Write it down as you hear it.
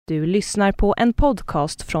Du lyssnar på en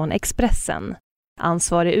podcast från Expressen.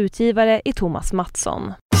 Ansvarig utgivare är Thomas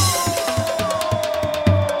Mattsson.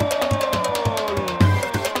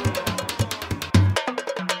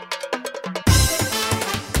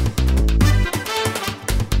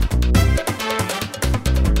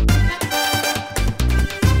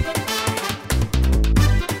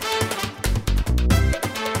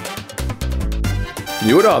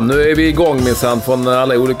 Jo då, nu är vi igång minsann från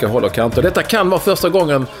alla olika håll och kanter. Detta kan vara första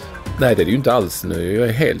gången... Nej, det är ju inte alls nu. Jag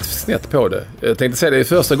är helt snett på det. Jag tänkte säga det är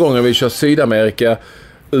första gången vi kör Sydamerika,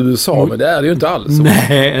 USA, men det är det ju inte alls.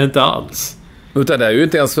 Nej, inte alls. Utan det är ju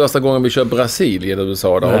inte ens första gången vi kör Brasilien och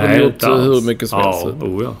USA. Där har vi gjort hur mycket som helst.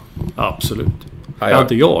 Ja, absolut. Ja.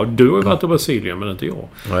 Inte jag. Du har ju varit i Brasilien, men inte jag.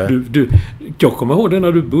 Jag kommer ihåg det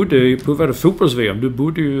när du bodde på fotbolls-VM. Du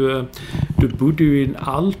bodde ju i en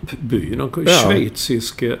alpby. En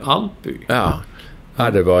schweizisk alpby.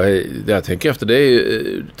 Ja, det var... Jag tänker efter. Det är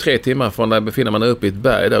ju 3 timmar från där befinner man uppe i ett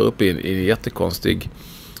berg. Där uppe i en jättekonstig...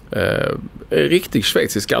 riktig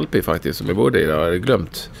schweizisk alpby faktiskt. Som jag bodde i. Jag hade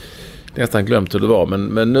nästan glömt hur det var.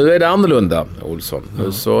 Men nu är det annorlunda, Olsson.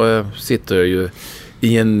 Nu så sitter jag ju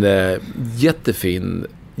i en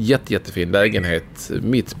jättefin lägenhet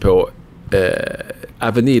mitt på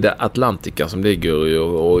Avenida Atlantica som ligger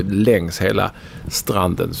och längs hela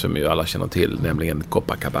stranden som ju alla känner till, nämligen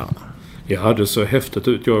Copacabana. Ja, det så häftigt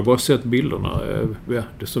ut. Jag har bara sett bilderna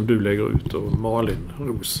det som du lägger ut och Malin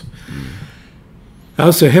Ros.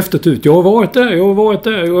 Det ser häftigt ut. Jag har varit där. Jag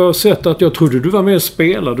har sett att jag trodde du var med och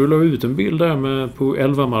spelade. Du la ut en bild där på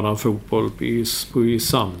 11-mannan fotboll i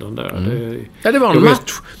sanden där. Det var en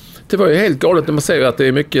match. Det var ju helt galet när man säger att det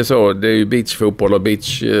är mycket så. Det är ju beachfotboll och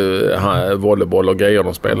volleyboll och grejer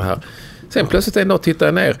de spelar här. Sen plötsligt en dag tittar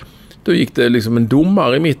jag ner. Då gick det liksom en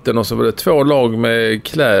domare i mitten och så var det 2 lag med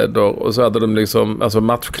kläder och så hade de liksom, alltså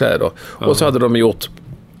matchkläder. Och så hade de gjort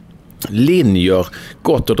linjer,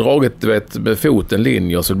 gått och dragit med foten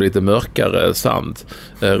linjer så det blir lite mörkare sand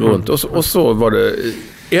runt. Och så var det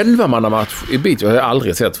 11-mannamatch i beach. Jag har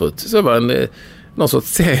aldrig sett förut. Så det var någon sorts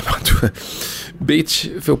seriematch.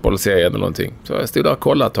 Beachfotbollsserien eller någonting. Så jag stod där och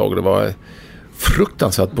kollade ett tag. Det var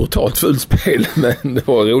fruktansvärt brutalt fulspel, men det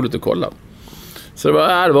var roligt att kolla. Så det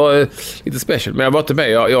var lite special. Men jag var inte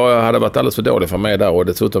med. Jag hade varit alldeles för dålig för mig där. Och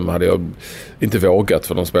dessutom hade jag inte vågat.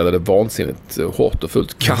 För de spelade vansinnigt hårt och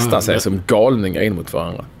fullt. Kastade sig som galningar in mot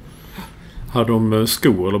varandra. Hade de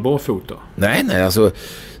skor eller barfota? Nej. Alltså,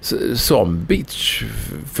 som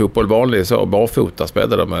beachfotboll vanlig så barfota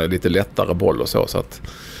spelade de med lite lättare boll och så. Så att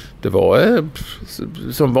det var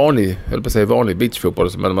som vanlig beachfotboll.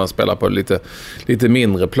 Men man spelar på lite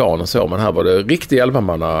mindre plan och så. Men här var det riktig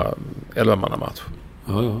 11-mannamatch.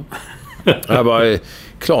 Ja. Det var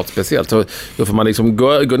klart speciellt. Så då får man liksom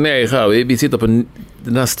gå ner här. Vi sitter på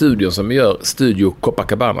den här studion som vi gör. Studio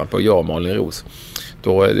Copacabana på jag och Malin Ros.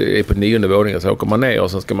 Då är det på 9:e våningen. Så åker man ner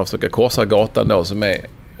och så ska man försöka korsa gatan då som är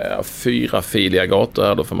 4-filiga gator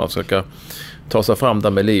här. Då får man försöka ta sig fram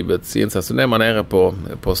där med livets insats. Så är man nere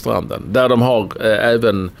på stranden. Där de har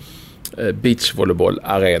även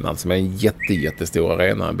beachvolleyboll-arenan som är en jättestor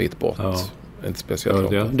arena en bit bort. Ja. Inte speciellt.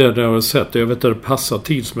 Det har jag sett. Jag vet att det passar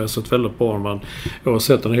tidsmässigt väldigt bra. Men jag har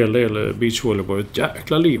sett en hel del beachvolleyboll. Ett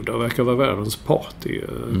jäkla liv. Det verkar vara världens party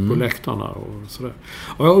på läktarna och sådär.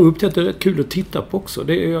 Och jag har upptäckt att det är rätt kul att titta på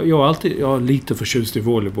också. Jag är lite förtjust i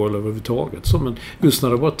volleyboll överhuvudtaget. Men just när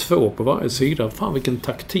det var 2 på varje sida. Fan vilken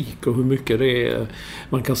taktik och hur mycket det är.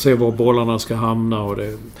 Man kan se var bollarna ska hamna. Och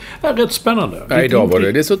det är rätt spännande. Ja, idag var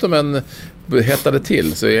det dessutom hettade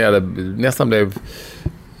till så det nästan blev...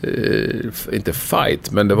 inte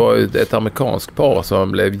fight, men det var ett amerikanskt par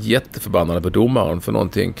som blev jätteförbannade på domaren för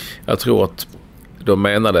någonting. Jag tror att de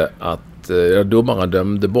menade att domaren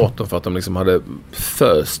dömde bort dem för att de liksom hade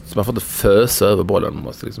föst. Man får inte fösa över bollen, man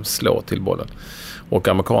måste liksom slå till bollen. Och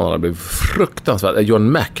amerikanerna blev fruktansvärt.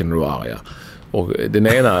 John McEnroe, och den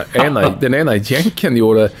ena jänken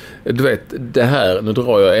gjorde, du vet, det här, nu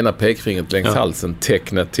drar jag ena pekfingret längs halsen,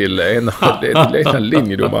 tecknet till ena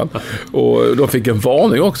linjedomaren. Och de fick en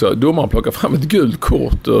varning också. Domaren plockade fram ett gult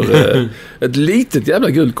kort. Ett litet jävla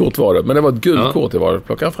gult kort var det, men det var ett gult kort det var.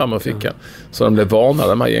 Plockade fram och fick så de blev varnade,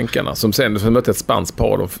 de här jänkarna. Som sen mötte ett spanskt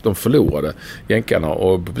par, de förlorade jänkarna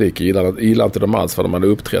och publiken gillade inte dem alls för de hade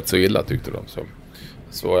uppträtt så illa, tyckte de.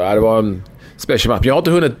 Så det var en special match. Jag har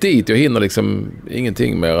inte hunnit dit. Jag hinner liksom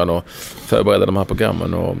ingenting mer än att förbereda de här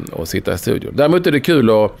programmen och sitta i studion. Däremot är det kul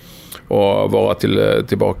att vara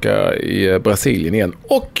tillbaka i Brasilien igen.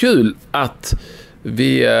 Och kul att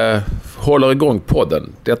vi håller igång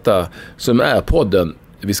podden. Detta som är podden.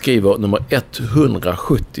 Vi skriver nummer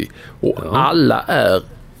 170. Och alla är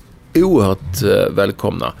oerhört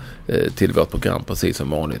välkomna till vårt program precis som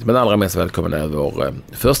vanligt. Men allra mest välkommen är vår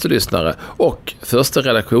första lyssnare och första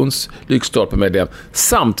redaktionslyckstolpemedlem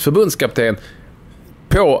samt förbundskapten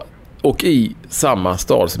på och i samma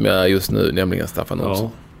stad som jag är just nu, nämligen Staffan Olsson.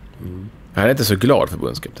 Ja. Han är inte så glad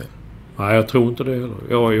förbundskapten. Nej, jag tror inte det heller.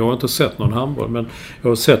 Jag har inte sett någon handboll, men jag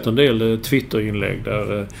har sett en del Twitter-inlägg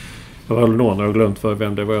där jag har glömt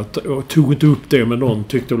vem det var. Jag tog inte upp det, men någon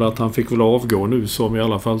tyckte väl att han fick väl avgå nu som i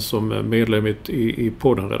alla fall som medlem i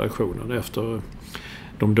podden-redaktionen efter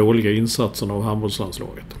de dåliga insatserna av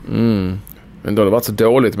handbollslandslaget. Men då har det varit så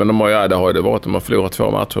dåligt, men det har det varit. De har förlorat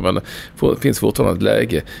 2 matcher, men det finns fortfarande ett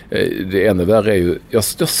läge. Det ännu värre är ju, jag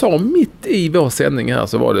sa mitt i vår sändning här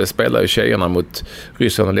så spelar ju tjejerna mot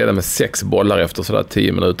Ryssland och ledde med 6 bollar efter sådär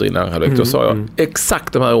 10 minuter innan halvlek. Då sa jag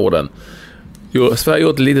exakt de här orden. Sverige har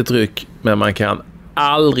gjort ett litet ryck, men man kan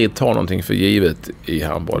aldrig ta någonting för givet i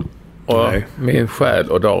handboll. Och min själ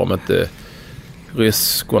och dag om inte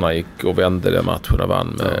ryskorna gick och vände den matchen och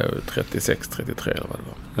vann med 36-33 eller vad det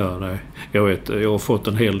var. Ja, nej. Jag vet, jag har fått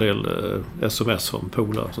en hel del sms från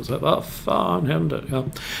polare som säger, vad fan hände? Ja.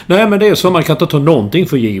 Nej, men det är så, man kan inte ta någonting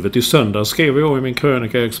för givet. I söndag skrev jag i min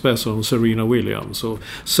krönika i Expressen om Serena Williams och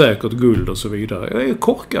säkert guld och så vidare. Jag är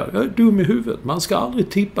korkad, jag är dum i huvudet. Man ska aldrig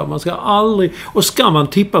tippa, man ska aldrig... Och ska man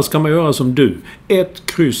tippa ska man göra som du.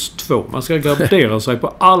 1-2. Man ska gardera sig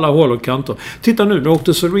på alla håll och kanter. Titta nu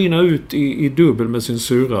åkte Serena ut i dubbel med sin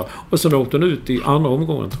syra och sen åkte hon ut i andra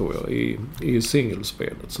omgången tror jag i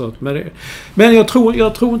singelspelet. Så att men jag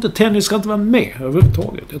tror inte tennis ska inte vara med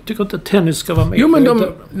överhuvudtaget. Jag tycker inte tennis ska vara med. Jo, men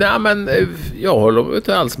jag håller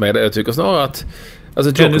inte alls med det. Jag tycker snarare att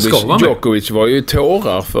Djokovic var ju i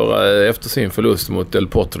tårar efter sin förlust mot Del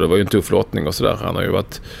Potro. Det var ju en tuff lottning och sådär. Han har ju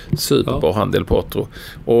varit superbra, han Del Potro.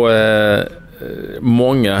 Och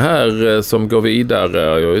många här som går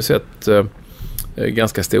vidare, jag har ju sett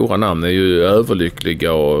ganska stora namn, är ju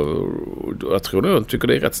överlyckliga och jag tycker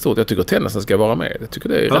det är rätt stort. Jag tycker tennisen ska vara med. Jag tycker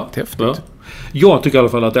det är rätt häftigt. Ja. Jag tycker i alla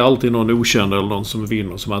fall att det är alltid någon okänd eller någon som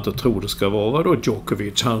vinner som man inte tror det ska vara. Då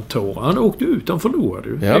Djokovic, han åkte ut, han förlorade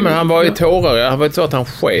ju. Ja, men han var i tårar. Han var inte så att han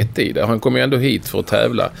sket i det. Han kom ju ändå hit för att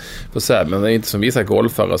tävla för Serbien. Men det är inte som vissa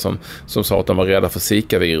golfare som sa att de var rädda för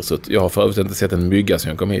Zika-viruset. Jag har för övrigt inte sett en mygga sen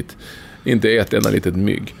jag kom hit. Inte ett enda litet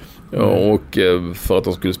mygg. Och för att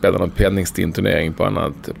de skulle spela någon penningstinturnering på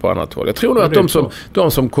annat håll. Jag tror nog att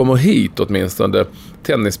de som kommer hit åtminstone,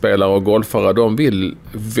 tennisspelare och golfare, de vill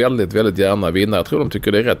väldigt, väldigt gärna vinna. Jag tror de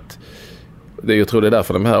tycker det är rätt. Jag tror det är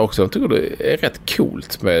därför de här också. Jag tycker det är rätt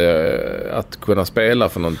coolt med att kunna spela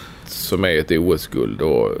för något som är ett OS-guld.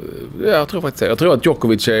 Och jag tror att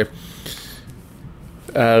Djokovic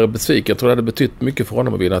är besviken. Jag tror det hade betytt mycket för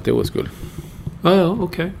honom att vinna ett OS-guld. Ja,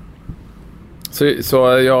 okej.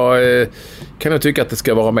 Så jag kan jag tycka att det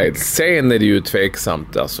ska vara med. Sen är det ju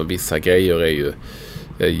tveksamt. Alltså vissa grejer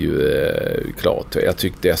är ju klart.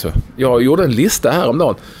 Jag gjorde en lista här om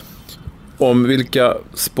dagen om vilka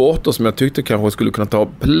sporter som jag tyckte kanske skulle kunna ta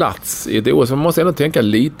plats i det. Så man måste ändå tänka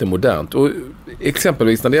lite modernt. Och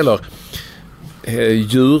exempelvis när det gäller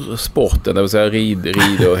djursporten, det vill säga rid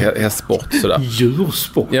och hästsport sådär.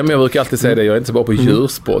 Djursport? Ja, men jag brukar alltid säga det. Jag är inte så bra på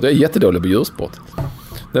djursport. Jag är jättedålig på djursport.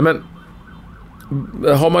 Nej, men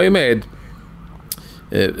har man ju med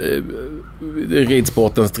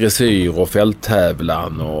ridsportens dressyr och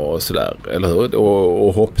fälttävlan och sådär, eller hur?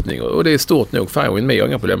 Och hoppning. Och det är stort nog. Fan, jag är med, jag har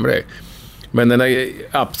inga problem med det. Men den är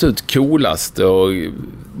absolut coolaste och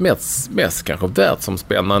mest kanske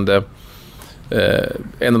världsomspännande.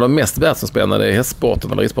 En av de mest världsomspännande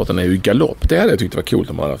hästsporten eller ridsporten är ju galopp. Det hade jag tyckt var coolt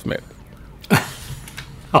om man hade haft med.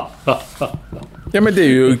 Ja, men det är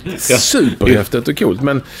ju superhäftigt och coolt.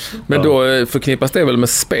 Men då förknippas det väl med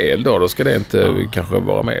spel då ska det inte kanske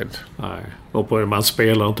vara med. Nej, och man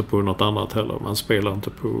spelar inte på något annat heller.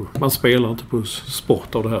 Man spelar inte på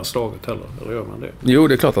sport av det här slaget heller. Eller gör man det? Jo,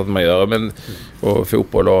 det är klart att man gör. Men och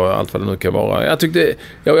fotboll och allt vad det nu kan vara.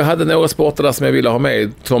 Jag hade några sporter där som jag ville ha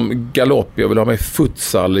med. Som galopp, jag vill ha med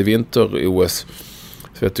futsal i vinter-OS.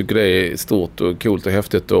 Så jag tycker det är stort och coolt och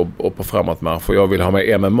häftigt och på framåtmarsch. Och jag vill ha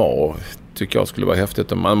med MMA. Tycker jag skulle vara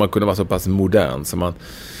häftigt om man kunde vara så pass modern som man.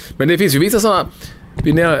 Men det finns ju vissa sådana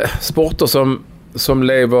sporter som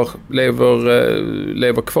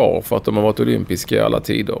lever kvar för att de har varit olympiska i alla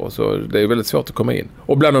tider. Så det är väldigt svårt att komma in.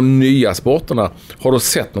 Och bland de nya sporterna, har du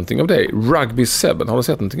sett någonting av det? Rugby 7, har du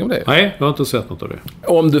sett någonting av det? Nej, jag har inte sett något av det.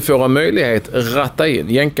 Om du får en möjlighet, ratta in.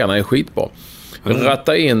 Jänkarna är skitbra.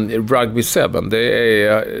 Ratta in Rugby 7.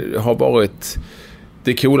 Har varit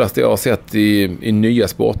det coolaste jag har sett i nya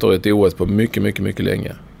sporter i ett OS på mycket, mycket, mycket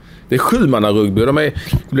länge. Det är 7-manna-rugby.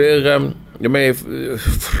 De är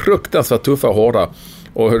fruktansvärt tuffa och hårda.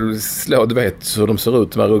 och slå, du vet så de ser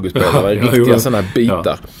ut, de här rugguspelarna, riktiga sådana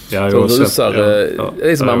bitar. Som rusar,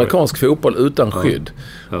 det är som amerikansk fotboll utan skydd.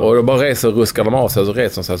 Och de bara reser och ruskar de av sig, så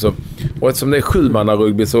reser de sig. Så, och eftersom det är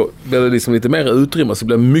 7-manna-rugby så blir det liksom lite mer utrymme, så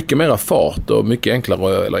blir det mycket mer fart och mycket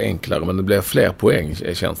enklare, men det blir fler poäng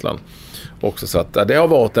i känslan också. Så att det har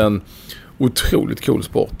varit en otroligt cool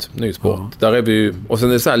sport, ny sport. Där är vi ju, och sen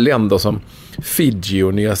är det så här länder som Fiji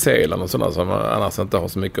och Nya Zeeland och sådana som annars inte har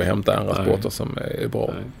så mycket att hämta andra sporter som är bra.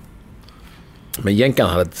 Nej. Men jänkarna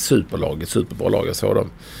hade ett superbra lag. Jag såg dem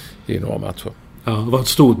i några matcher. Ja, det var ett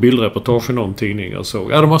stort bildreportage i någon tidning jag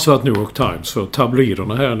såg. Ja, de har varit New York Times, för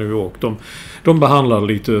tabloiderna här i New York. De behandlar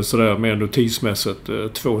lite sådär mer notismässigt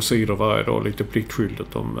 2 sidor varje dag, lite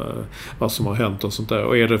pliktskyldigt om vad som har hänt och sånt där.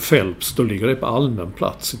 Och är det Phelps, då ligger det på allmän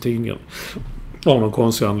plats i tidningen. Av någon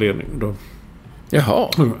konstig anledning. Jaha.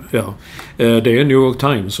 Ja. Det är New York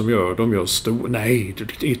Times som gör. De gör nej,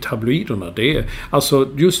 i tabloiderna. Det är, alltså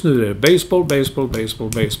just nu är det baseball.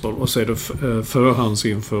 Och så är det förhands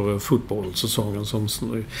inför fotbollssäsongen som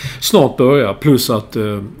snart börjar. Plus att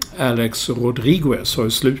Alex Rodriguez har ju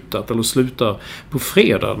slutar på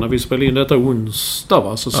fredag. När vi spelar in detta onsdag,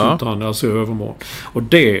 va, så slutar han alltså i övermorgon. Och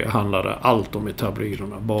det handlade allt om i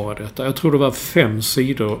tabloiderna. Bara detta. Jag tror det var 5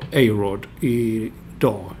 sidor A-Rod i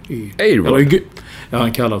dag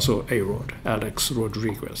han kallas så A-Rod, Alex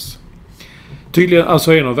Rodriguez. Tydligen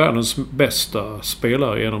alltså en av världens bästa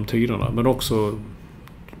spelare genom tiderna, men också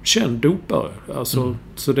känd dopare. Alltså,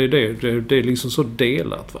 så det är liksom så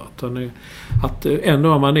delat, va? Att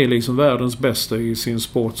ändå om man är liksom världens bästa i sin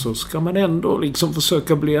sport, så ska man ändå liksom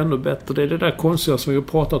försöka bli ännu bättre. Det är det där konstiga som vi har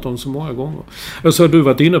pratat om så många gånger. Jag sa, du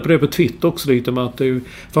varit inne på det på Twitter också lite, med att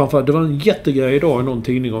det var en jättegrej idag i någon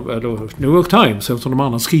tidning eller New York Times, eftersom de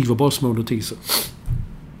andra skriver bara små notiser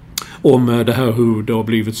om det här, hur det har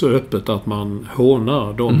blivit så öppet att man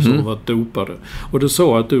hånar de som har varit dopade. Och det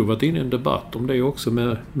sa att du varit inne i en debatt om det också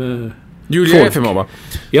med Julia Efimova.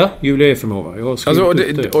 Ja, Julia Efimova. Jag har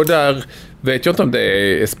skrivit och där vet jag inte om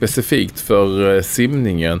det är specifikt för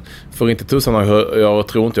simningen. För inte tusan jag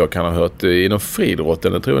tror inte jag kan ha hört inom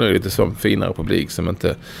friidrotten. Jag tror det är lite som finare publik som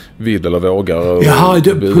inte vill eller vågar. Ja,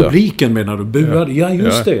 publiken menar du? Buade? Ja,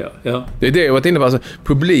 just det. Ja. Det är det jag varit inne på. Alltså,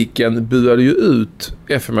 publiken buade ju ut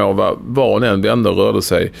Efimova var hon ändå rörde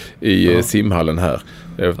sig i simhallen här.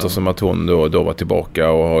 Eftersom att hon då var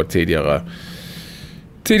tillbaka och har tidigare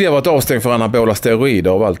varit avstängd för anabola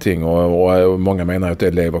steroider och allting, och många menar att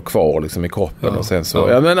det lever kvar liksom i kroppen och sen så.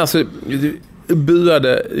 Ja, men alltså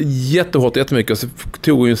buade jättemycket, och så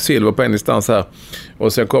tog hon ju silver på en instans här,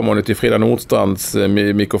 och sen kom hon till Frida Nordstrands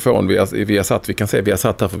mikrofon via satt. Vi kan se via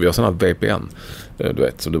satt här, för vi har sådana VPN du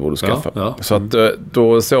vet, som du borde skaffa. Så att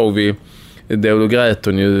då såg vi då grät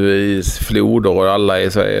hon ju i floder och alla är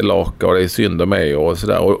så elaka och det är synd med och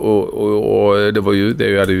sådär, och det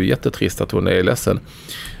är ju jättetrist att hon är ledsen,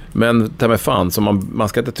 men ta med fan, så man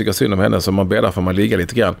ska inte tycka synd om henne, så man bäddar för man ligga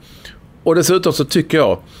lite grann. Och dessutom så tycker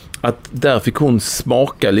jag att där fick hon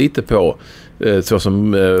smaka lite på så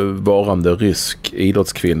som varande rysk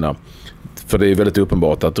idrottskvinna. För det är väldigt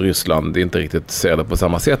uppenbart att Ryssland inte riktigt ser det på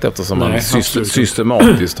samma sätt, eftersom man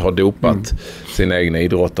systematiskt har dopat sina egna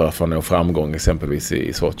idrottare för att nå framgång, exempelvis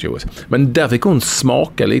i Sochi. Men där fick hon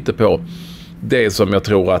smaka lite på det som jag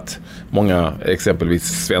tror att många, exempelvis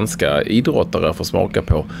svenska idrottare, får smaka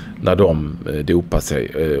på när de dopar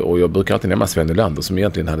sig. Och jag brukar alltid nämna Sven Nylander, som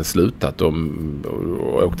egentligen hade slutat och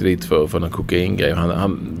åkte dit för en kokaingrej.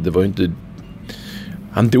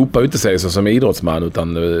 Han dopade ju inte sig som idrottsman,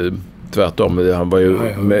 utan tvärtom, han var ju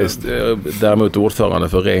däremot ordförande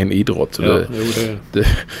för ren idrott. Så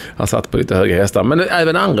han satt på lite höga hästar. Men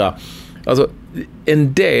även andra. Alltså,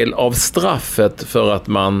 en del av straffet för att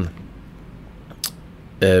man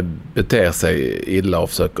beter sig illa och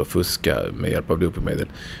försöker fuska med hjälp av dopingmedel,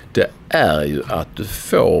 det är ju att du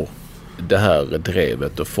får det här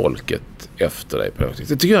drevet och folket efter dig på något sätt.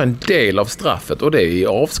 Det tycker jag är en del av straffet, och det är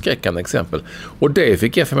avskräckande exempel. Och det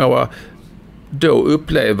fick FMH då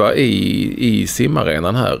uppleva i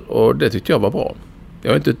simarenan här, och det tyckte jag var bra.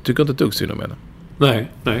 Jag tycker inte tog synd om henne.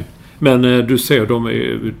 Nej. Men du ser,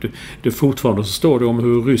 det fortfarande så står det om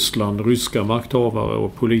hur ryska makthavare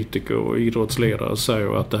och politiker och idrottsledare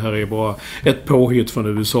säger att det här är bara ett påhitt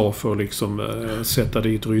från USA för att liksom sätta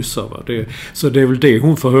dit ryssar. Va? Så det är väl det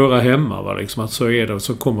hon får höra hemma, va? Liksom, att så är det.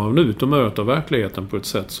 Så kommer hon ut och möter verkligheten på ett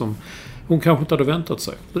sätt som hon kanske inte hade väntat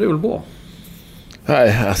sig. Så det är väl bra.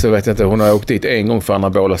 Nej, alltså jag vet inte. Hon har åkt dit en gång för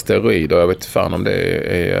anabola steroider, och jag vet fan om det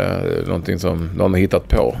är någonting som någon har hittat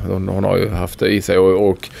på. Hon har ju haft det i sig,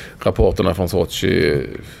 och rapporterna från Sochi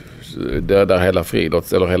där hela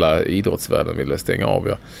friidrotts eller hela idrottsvärlden ville stänga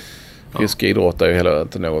av. Rysk idrott är ju heller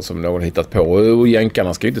inte något som någon hittat på. Och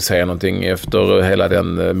jänkarna ska ju inte säga någonting efter hela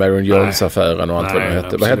den Marion Jones-affären och allt vad det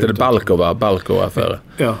hette. Vad hette det? Balkova-affären.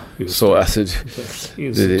 Ja, just så alltså, det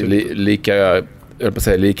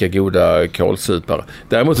är lika goda kålsupare.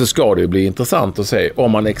 Däremot så ska det ju bli intressant att se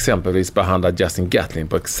om man exempelvis behandlar Justin Gatlin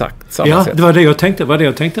på exakt samma sätt. Det var det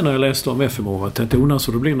jag tänkte när jag läste om FMO. Att det undrar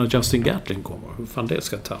så det blir när Justin Gatlin kommer. Hur fan det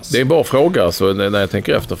ska tas. Det är en bra fråga alltså, när jag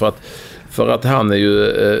tänker efter. För att han är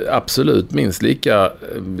ju absolut minst lika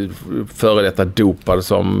före detta dopad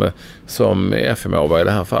som FMO var i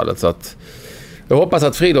det här fallet. Så att jag hoppas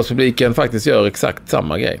att friidrottspubliken faktiskt gör exakt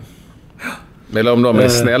samma grej. Eller om de är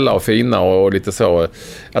snälla och fina och lite så.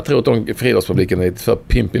 Jag tror att friidrottspubliken är lite för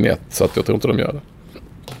pimpinett, så att jag tror inte de gör det.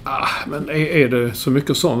 Men är det så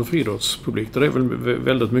mycket sån friidrottspublik? Det är väl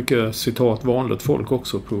väldigt mycket citat vanligt folk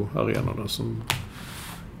också på arenorna som...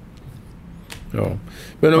 Ja.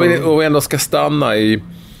 Men om vi ändå ska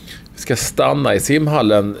stanna i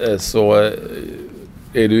simhallen, så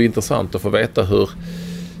är det ju intressant att få veta hur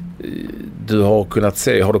du har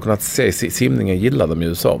kunnat se simningen gillar de i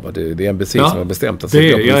USA. Det är NBC som har bestämt att det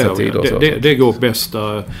går på tider. Det går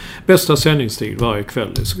bästa sändningstid varje kväll.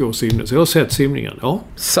 Det går simning. Så jag har sett simningen. Ja.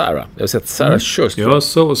 Jag har sett Sarah Sjöström. Jag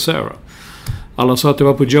såg Sarah. Alla sa att det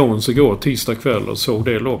var på Jones igår tisdag kväll och såg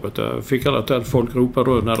det loppet. Jag fick alla att folk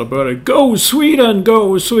ropade när det började Go Sweden!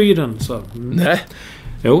 Go Sweden! Så, Nej.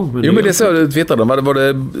 Jo, men det är så du twittrade. Var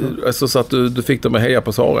det alltså, så att du fick dem att heja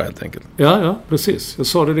på Sara helt enkelt? Ja, precis. Jag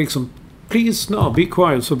sa det liksom Please now, be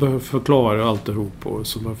quiet, så förklarar jag alltihop. Och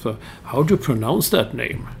så bara, how do you pronounce that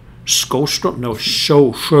name? Skåström? No,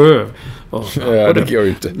 Sjö. Ja, det går ju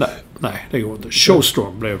inte. Nej, det går inte.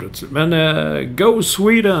 Sjøstrøm blev det. Men Go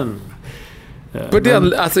Sweden!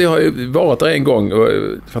 Alltså jag har ju varit där en gång och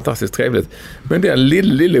fantastiskt trevligt. Men den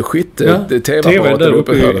lille skytte TV-apparaten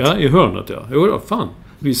uppe i hörnet. Ja, i hörnet, ja. Jo, fan.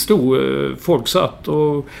 Vi stod, folk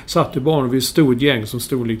satt i barn och vi stod ett gäng som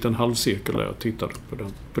stod lite en halvcirkel där och tittade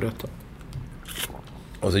på detta.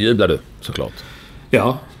 Och så jublade du, såklart.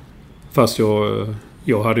 Ja, fast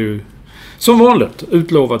jag hade ju som vanligt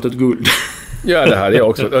utlovat ett guld. Ja, det hade jag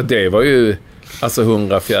också. Och det var ju alltså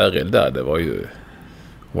 100 fjäril där, det var ju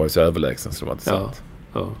så överlägsen som det var inte sant.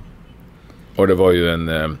 Ja. Och det var ju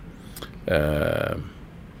en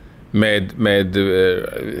med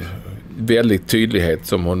väldigt tydlighet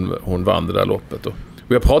som hon vann det där loppet. Och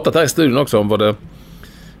vi har pratat här i studion också om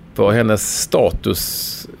vad hennes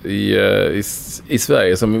status i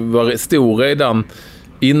Sverige, som var stor redan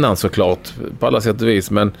innan såklart på alla sätt och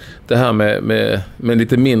vis, men det här med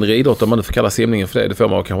lite mindre idrott, om man nu får kalla simningen för det får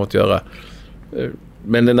man kanske inte göra.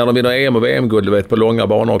 Men när de vinner EM och VM-guld på långa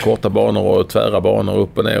banor och korta banor och tvära banor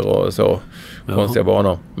upp och ner och så konstiga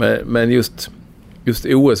banor. Men just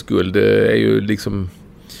OS-guld är ju liksom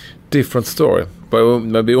different story.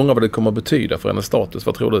 Men vi undrar vad det kommer att betyda för hennes status.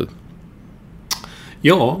 Vad tror du?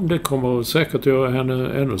 Ja, det kommer säkert göra henne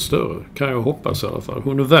ännu större. Kan jag hoppas i alla fall.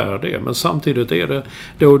 Hon är värd det. Men samtidigt är det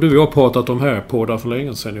då du har pratat om här på där för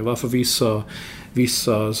länge sedan. Varför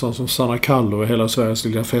vissa som Sanna Kall och hela Sveriges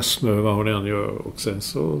lilla fästmö, vad hon än gör. Och sen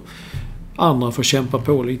så andra får kämpa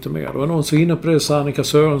på lite mer. Det var någon som var inne på det, Annika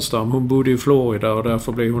Sörenstam. Hon bodde i Florida och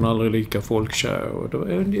därför blev hon aldrig lika folkkär. Och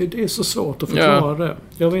det är så svårt att förklara det.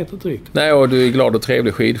 Jag vet inte riktigt. Nej, och du är glad och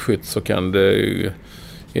trevlig skidskytt så kan det ju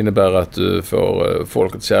innebära att du får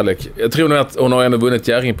folkets kärlek. Jag tror nog att hon har ändå vunnit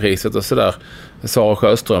Jerringpriset och sådär, Sara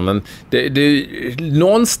Sjöström. Men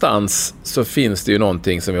någonstans så finns det ju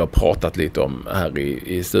någonting som vi har pratat lite om här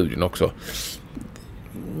i studion också.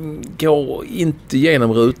 Går inte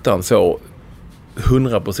genom rutan så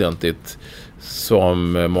 100%igt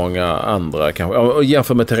som många andra kanske.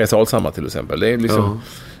 Jämför med Therese Alshammar till exempel. Det är liksom,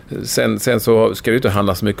 sen så ska det inte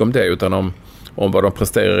handla så mycket om det, utan om vad de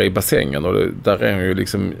presterar i bassängen, och där är hon ju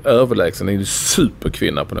liksom överlägsen, är ju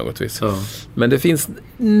superkvinna på något vis. Ja. Men det finns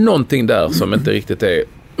någonting där som inte riktigt är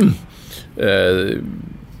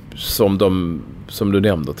som du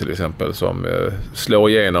nämnde till exempel, som slår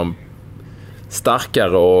igenom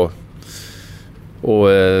starkare och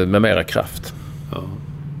med mera kraft. Ja.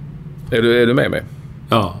 Är du med mig?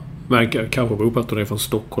 Ja, men kanske beror på att hon är från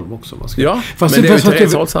Stockholm också. Ja, fast men det är ju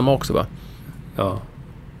Therese Alshammar också, va? Ja.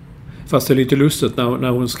 Fast det är lite lustigt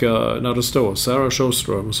när det står Sarah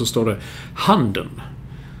Sjöström och så står det Handen.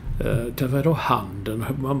 Det var då Handen.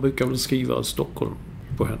 Man brukar väl skriva Stockholm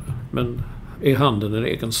på henne. Men är Handen en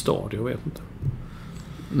egen stad? Jag vet inte.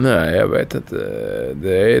 Nej, jag vet inte.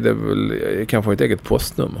 Det är det väl kanske ett eget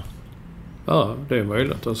postnummer. Ja, det är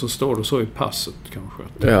möjligt. Alltså står det så i passet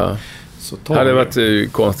kanske. Ja. Så det hade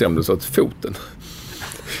varit konstigt om du sa till foten.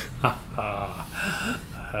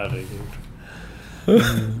 Herregud.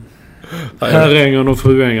 Herrängen och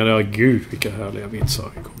fruängen, ja gud vilka härliga vitsar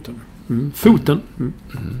vi kom till nu. Foten.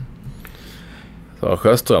 Så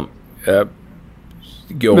Sjöström.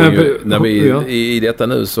 När vi i detta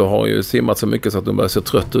nu så har ju simmat så mycket så att hon börjar se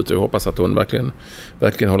trött ut. Jag hoppas att hon verkligen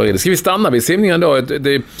håller i det. Ska vi stanna vid simningen då? Det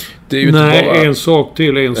är ju nej, inte bara... en sak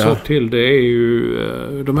till. Det är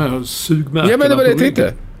ju de här sugmärkena. Ja, men det var det jag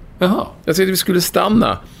tänkte. Jaha. Jag tänkte att vi skulle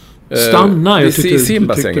stanna. Jag i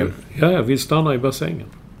simbassängen. Ja, vi stannar i bassängen.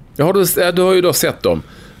 Ja, du har ju då sett dem.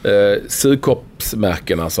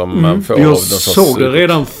 Sugkoppsmärkena som man får. Jag såg det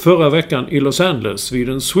redan förra veckan i Los Angeles vid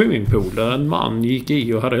en swimmingpool där en man gick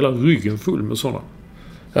i och hade hela ryggen full med sådana.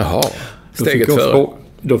 Jaha, steget före.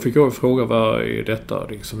 Då fick jag fråga, vad är detta?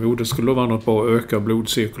 Liksom, jo, det skulle vara något på att öka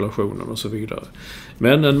blodcirkulationen och så vidare.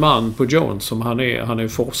 Men en man på Jones, som han är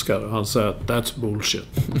forskare, han säger att that's bullshit.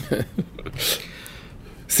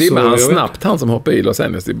 Simmar han snabbt, han som hoppade i Los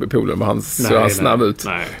Angeles i poolen? Men han ser snabb ut.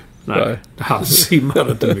 Nej, han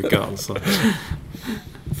simmade inte mycket alls.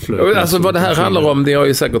 Alltså vad det här handlar om, det har jag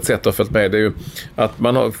ju säkert sett och följt med, det är ju att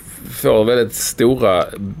man får väldigt stora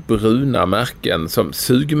bruna märken, som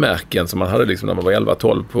sugmärken som man hade liksom när man var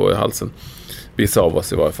 11-12 på halsen. Vissa av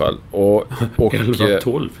oss i varje fall. Och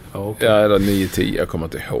 11-12? Ja, okay. Ja, eller 9-10, jag kommer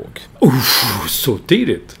inte ihåg. Så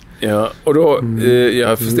tidigt? Ja, och då jag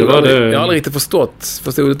har aldrig riktigt förstod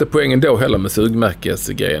inte poängen då heller med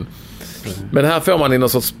sugmärkesgrejen. Men här får man in någon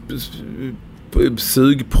sorts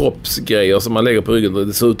sugproppsgrejer som man lägger på ryggen och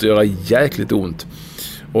det ser ut att göra jäkligt ont.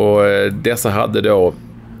 Och dessa hade då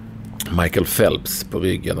Michael Phelps på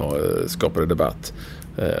ryggen och skapade debatt.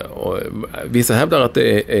 Och vissa hävdar att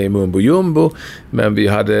det är mumbo jumbo, men vi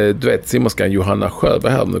hade, du vet, simmerskan Johanna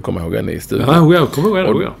Sjöberg här, om du kommer ihåg henne i studion. Ja, jag kommer ihåg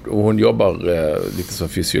henne. Och hon jobbar lite som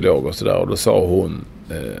fysiolog och sådär, och då sa hon,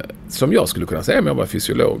 som jag skulle kunna säga om jag var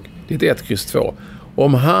fysiolog, det är 1-2.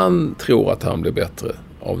 Om han tror att han blir bättre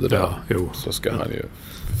av det där, så ska han ju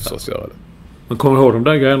förstås göra det. Man kommer ihåg de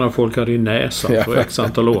där grejerna folk hade i näsan för x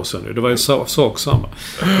antal år sedan. Det var ju sak samma.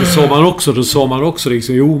 Det sa man också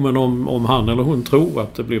liksom, jo, men om han eller hon tror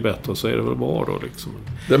att det blir bättre så är det väl bra då liksom.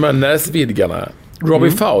 De här näsvidgarna.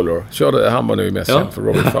 Robbie Fowler körde, han var nu mest känd för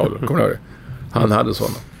Robbie Fowler. Kommer du ihåg det? Han hade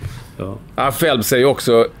sådana. Ja. Phelps är ju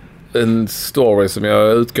också en story som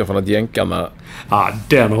jag utgår från att jänkarna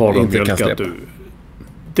den har de mjölkat du.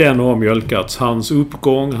 Den har mjölkats. Hans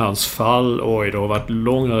uppgång, hans fall. Det har varit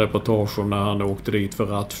långa reportage om när han åkte dit för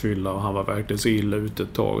rattfylla och han var verkligen så illa ute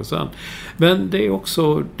ett tag sedan. Men det är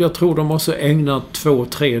också, jag tror de måste ägna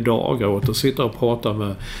 2-3 dagar åt att sitta och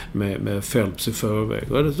prata med Phelps i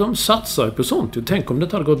förväg. De satsar på sånt. Tänk om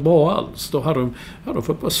det hade gått bra alls. Då hade de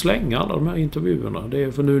fått bara slänga alla de här intervjuerna. Det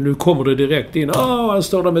är, för nu kommer det direkt in. Han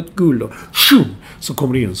står där med ett guld och så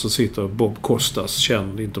kommer det in, så sitter Bob Costas,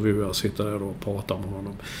 känd intervjuare, sitter där och pratar med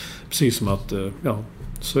honom. Precis som att,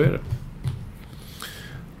 så är det.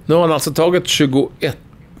 Nu har han alltså tagit 21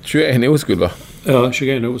 OS-guld, va? Ja,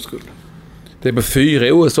 21 OS-guld. Det är på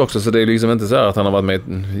 4 OS också, så det är liksom inte så här att han har varit med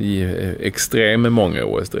i extrem många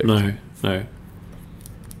OS direkt. Nej.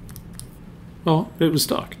 Ja, det är väl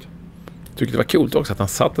starkt. Jag tycker det var coolt också att han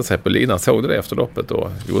satte sig på linan. Såg du det efter loppet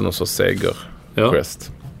och gjorde någon sorts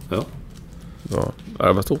seger-gest. Ja.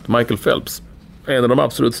 Det var stort. Michael Phelps. En av de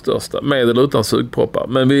absolut största. Med eller utan sugproppar.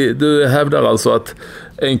 Men du hävdar alltså att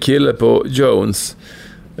en kille på Jones,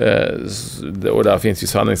 och där finns ju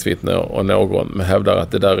sanningsvittnen och någon, men hävdar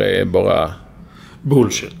att det där är bara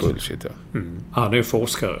bullshit, ja. Han är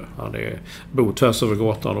forskare. Han bor tvärs över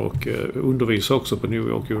gatan och undervisar också på New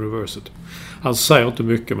York University. Han säger inte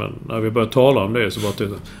mycket, men när vi börjar tala om det så bara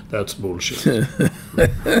that's bullshit.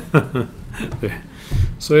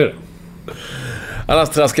 Så är det. Annars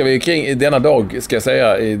traskar vi kring denna dag, ska jag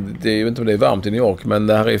säga. Det är ju inte om det är varmt i New York, men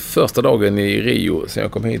det här är första dagen i Rio sen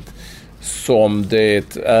jag kom hit som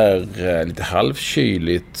det är lite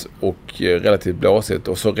halvkyligt och relativt blåsigt,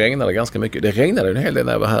 och så regnar det ganska mycket. Det regnade en hel del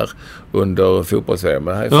när jag var här under fotbolls-VM,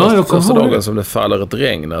 men det här är första dagen som det faller ett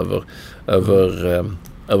regn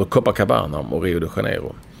över Copacabana och Rio de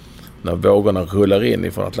Janeiro. När vågorna rullar in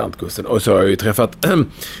ifrån Atlantkusten. Och så har jag ju träffat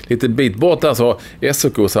lite bit bort där, så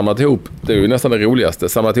SOK samlat ihop, det är ju nästan det roligaste,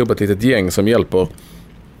 samlat ihop ett litet gäng som hjälper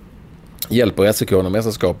SOK och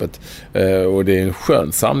mästerskapet. Och det är en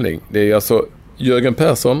skön samling. Det är alltså Jörgen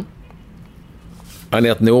Persson,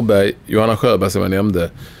 Anette Norberg, Johanna Sjöberg som jag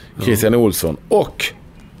nämnde, Christian Olsson och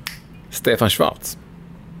Stefan Schwarz.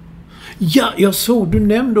 Ja, jag såg du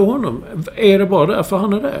nämnde honom. Är det bara därför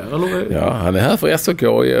han är där? Eller? Ja, han är här för SOK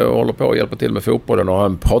och håller på att hjälpa till med fotbollen. Och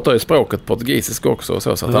han pratar ju språket portugisiska också.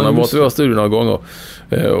 Så att han har varit i vår studio några gånger.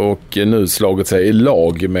 Och nu slagit sig i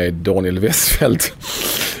lag med Daniel Westfeldt.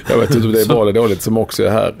 Jag vet inte om det är bra eller dåligt som också är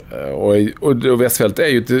här. Och Westfeldt är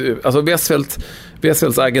ju... Alltså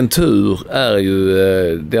Westfeldts agentur är ju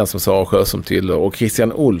den som Sara Sjöström tillhör. Och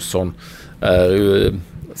Christian Olsson är ju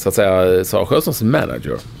så att säga Sara Sjöströms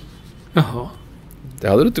manager. Jaha. Det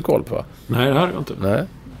hade du inte koll på, va? Nej, det hade jag inte. Nej.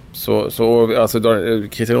 Så alltså,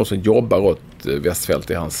 Christian Olsson jobbar åt Westfeldt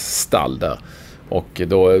i hans stall där. Och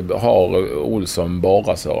då har Olsson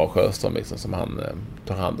bara Sara Sjöström liksom, som han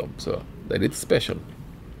tar hand om. Så det är lite special.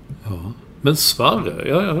 Ja. Men Sverre,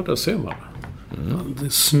 ja, där ser man. Det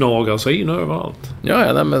snagar sig in överallt.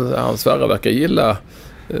 Ja, nej, men han Sverre verkar gilla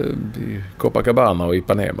Copacabana och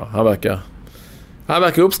Ipanema. Han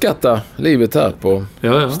verkar uppskatta livet här på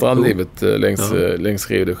strandlivet längs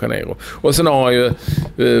Rio de Janeiro. Och sen har han ju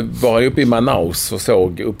var uppe i Manaus och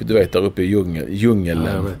såg där uppe i djungeln.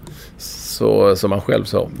 Så som han själv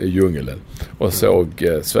sa, i djungeln. Och såg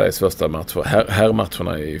Sveriges första matcher,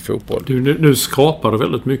 herrmatcherna i fotboll. Du, nu skrapar du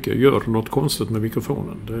väldigt mycket. Gör du något konstigt med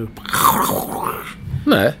mikrofonen?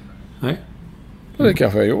 Nej. Det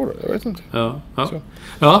kanske jag gjorde, jag vet inte.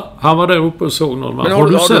 Ja, han var där uppe och såg någon match. Men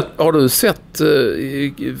har du sett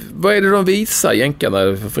vad är det de visar jänkarna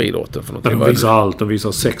för friidrotten för någonting? De visar allt. De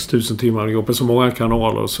visar 6000 timmar. Det går på så många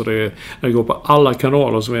kanaler så det går på alla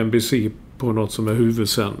kanaler som NBC på något som är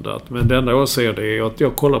huvudsändat. Men det enda jag ser det är att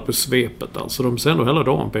jag kollar på svepet. Alltså de sänder hela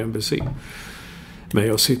dagen på NBC. Men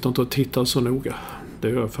jag sitter inte och tittar så noga. Det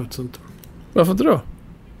gör jag faktiskt inte. Varför inte då?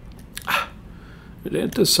 Det är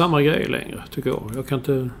inte samma grej längre, tycker jag. Jag kan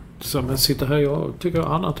inte sitta här. Jag tycker jag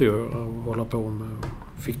har annat att göra och hålla på med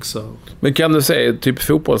och fixa. Men kan du säga typ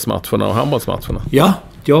fotbollsmatcherna och handbollsmatcherna?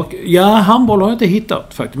 Ja, handboll har jag inte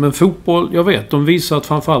hittat faktiskt. Men fotboll, jag vet. De visar att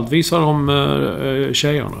framförallt visar de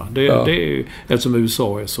tjejerna. Det är, eftersom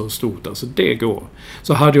USA är så stort. Alltså det går.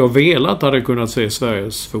 Så hade jag velat hade jag kunnat se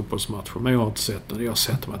Sveriges fotbollsmatcher. Men jag har inte sett det. Jag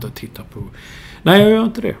sätter mig att titta på. Nej, jag gör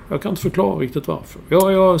inte det. Jag kan inte förklara riktigt varför.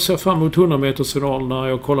 Jag ser fram emot 100-metersfinalerna.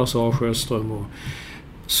 Jag kollar Sara Sjöström och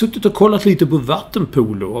suttit och kollat lite på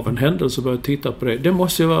vattenpolo av en händelse och börjat titta på det. Det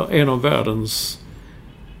måste ju vara en av världens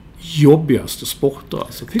jobbigaste sporter.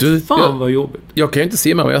 Alltså. Fy fan vad jobbigt. Jag kan ju inte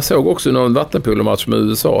simma, men jag såg också någon vattenpolomatch med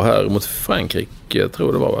USA här mot Frankrike,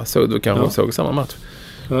 tror det var, va? Så du kanske såg samma match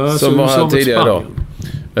som var här tidigare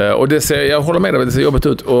idag. Och det ser, jag håller med dig, det ser jobbigt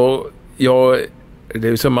ut. Och det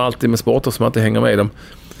är ju som alltid med sporter som man inte hänger med i de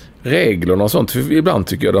reglerna och sånt. För ibland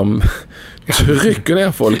tycker jag de trycker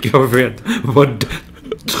ner folk. Jag vet.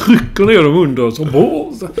 Trycker ner dem under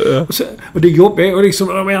och det jobbiga är liksom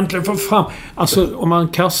när de äntligen får fram. Alltså om man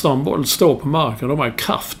kastar en boll, står på marken, de har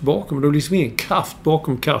kraft bakom. Det är liksom ingen kraft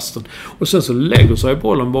bakom kasten. Och sen så lägger sig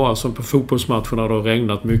bollen bara som på fotbollsmatcherna då har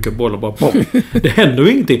regnat mycket boll och bara pop. Det händer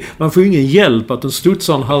ju ingenting. Man får ingen hjälp att den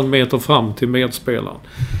studsar en halv meter fram till medspelaren.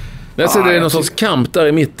 Det är någon sorts kamp där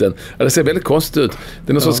i mitten. Det ser väldigt konstigt ut.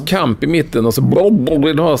 Det är någon sorts kamp i mitten och så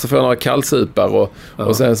så får några kallsupar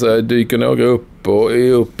och sen så dyker några upp och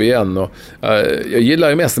är upp igen. Och, jag gillar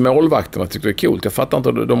ju mest målvakterna, tycker det är coolt. Jag fattar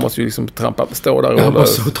inte, de måste ju liksom stå där och jag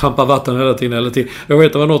måste trampa vatten hela tiden. Jag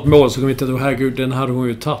vet, det var något mål som kom inte, herregud, den hade hon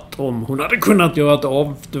ju tagit om. Hon hade kunnat göra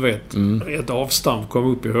ett avstamp,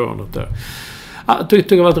 komma upp i hörnet där. Jag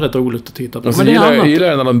tyckte det var rätt roligt att titta på. Men jag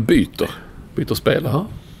gillar när de byter spelare. Aha.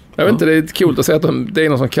 Jag vet inte, det är coolt att se att det är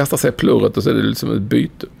någon som kastar sig plurret och så är det liksom ett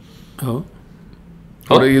byte. Ja.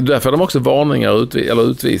 Och det är ju därför de också varningar eller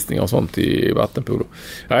utvisningar och sånt i vattenpolo.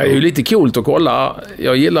 Det är ju lite coolt att kolla.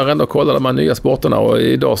 Jag gillar ändå att kolla de här nya sporterna och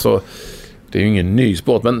idag så, det är ju ingen ny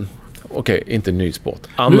sport, men okej, inte ny sport.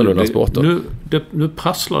 Annorlunda sporter. Nu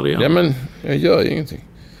prasslar det igen. Ja, men jag gör ju ingenting.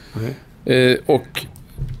 Och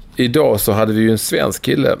idag så hade vi ju en svensk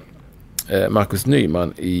kille, Marcus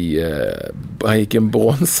Nyman, han gick en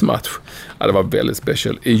bronsmatch. Ja, det var väldigt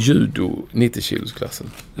special i judo 90-kilosklassen.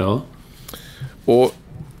 Ja. Och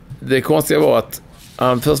det konstiga var att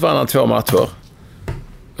först vann han 2 matcher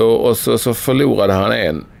och så förlorade han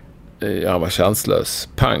en. Han var chanslös.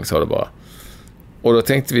 Pang, sa det bara. Och då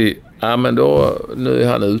tänkte vi, men då, nu är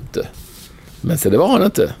han ute. Men så det var han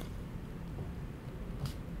inte.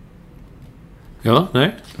 Ja,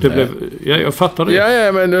 nej. Jag fattar det.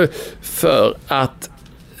 Ja, men för att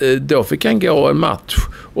då fick han gå en match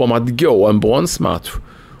om att gå en bronsmatch.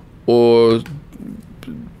 Och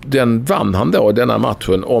den vann han då, denna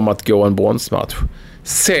matchen om att gå en bronsmatch.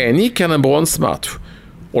 Sen gick han en bronsmatch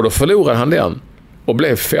och då förlorade han den och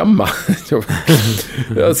blev 5.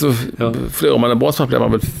 Alltså, förlorar man en bronsmatch blir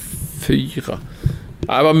man väl 4.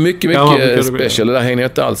 Ja, det var mycket special. Det där hängde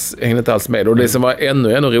inte alls med. Och det som var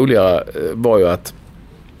ännu roligare var ju att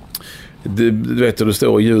du vet, du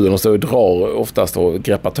står i ljuden och står och drar oftast och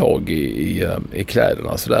greppar tag i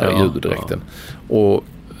kläderna så där, i ljuddräkten. Och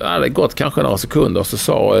det hade gått kanske några sekunder, så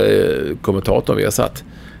sa kommentatorn vi har satt,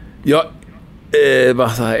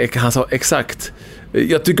 han sa exakt,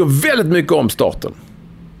 jag tycker väldigt mycket om starten.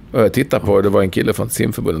 Och jag tittade på, det var en kille från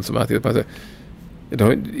simförbundet som hade tittat på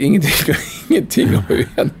och ingenting har ju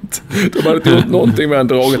hänt. De hade inte gjort någonting med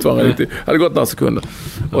draget, det hade gått några sekunder.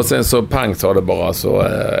 Och sen så pang sa det bara, så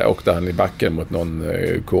åkte han i backen mot någon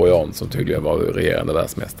korean som tydligen var regerande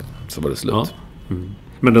världsmästare. Så var det slut. Ja. Mm.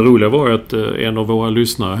 Men det roliga var ju att en av våra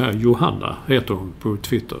lyssnare här, Johanna heter hon på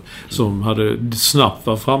Twitter, som hade snabbt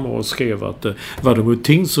var framme och skrev att var det mot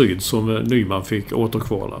Tingsryd som Nyman fick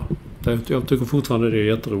återkvala. Jag tycker fortfarande det är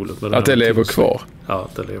jätteroligt. Med att det lever kvar. Ja,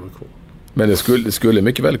 att det lever kvar. Men det skulle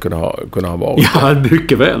mycket väl kunna ha varit. Ja,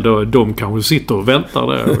 mycket väl. De kanske sitter och väntar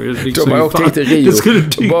där. Liksom, de har åkt hit till Rio och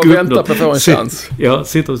bara väntar på att få en chans. Ja,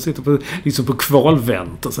 sitter på, liksom på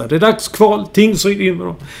kvalvänt. Och så här, det är dags kval, Tingsryd in med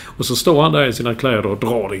dem. Och så står han där i sina kläder och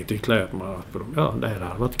drar lite i kläderna på dem. Ja, det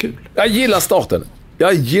hade varit kul. Jag gillar starten.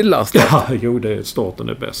 Ja, Starten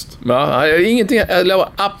är bäst. Ja, jag lovar,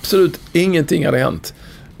 absolut ingenting hade hänt.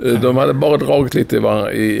 De hade bara dragit lite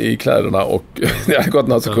i kläderna och det hade gått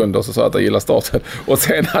några sekunder och så sa att jag gillar starten. Och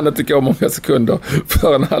sen hade det inte gå många sekunder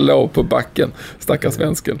förrän han låg på backen, stackars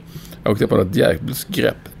svensken. Jag åkte på något jävligt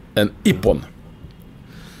grepp. En ippon.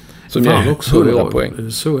 Som ger också 100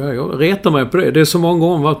 poäng. Så jag retar mig på det. Det är så många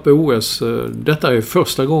gånger varit på OS. Detta är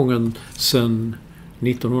första gången sedan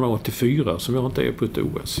 1984 som jag inte är på ett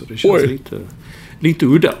OS. Det känns lite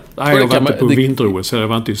udda. Nej, jag var inte på vinter-OS. Jag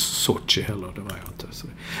var inte i Sochi heller. Det var jag inte.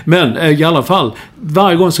 Men i alla fall,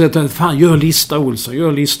 varje gång så heter det, fan, gör lista Olsson.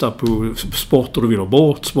 Gör lista på sporter du vill ha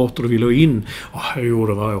bort, sporter du vill ha in. Jag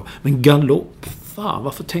gjorde varje år. Men galopp, fan,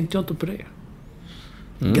 varför tänkte jag inte på det?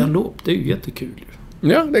 Galopp, det är ju jättekul ju.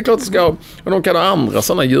 Ja, det är klart det ska. Och de kan ha andra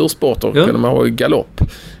sådana djursporter. Kan de ha galopp.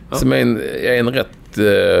 Ja. Som är en rätt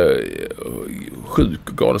sjuk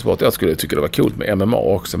galensport. Jag skulle tycka det var coolt med MMA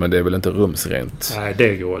också, men det är väl inte rumsrent. Nej,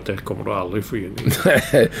 det kommer du aldrig få in.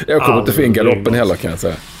 Jag kommer inte få in galoppen heller, kan jag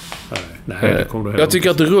säga. Nej, det kommer du heller. Jag tycker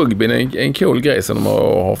att rugbyn är en cool grej som de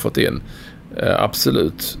har fått in.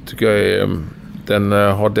 Absolut. Tycker jag den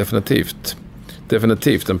har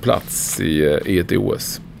definitivt en plats i ett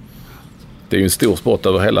OS. Det är ju en stor sport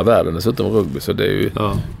över hela världen dessutom rugby, så det är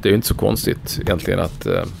ju inte så konstigt egentligen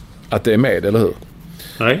att det är med, eller hur?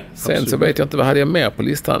 Nej, sen absolut. Så vet jag inte, vad hade jag mer på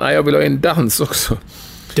listan? Nej, jag vill ha en dans också.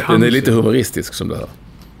 Den är lite humoristisk som det här.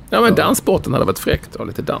 Ja, men danssporten hade varit fräckt och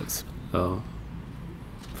lite dans. Ja.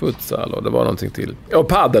 Futsal och det var någonting till. Och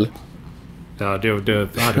paddel. Ja, det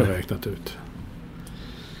hade jag räknat ut.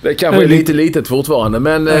 Det kanske är lite litet fortfarande,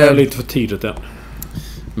 men... lite för tidigt än.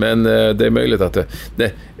 Men det är möjligt att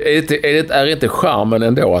det är inte charmen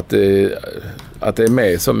ändå att det är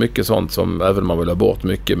med så mycket sånt som, även om man vill ha bort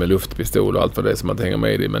mycket med luftpistol och allt för det som man hänger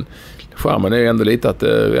med i, men charmen är ju ändå lite att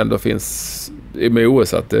det ändå finns med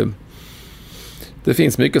OS att det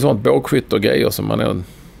finns mycket sånt bågskytt och grejer som man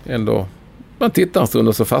ändå man tittar en stund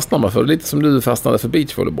och så fastnar man för, lite som du fastnade för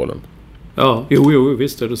beachvolleybollen. Ja, jo,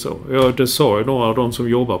 visst är det så. Ja, det sa ju några av de som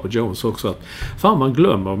jobbar på Jones också, att fan, man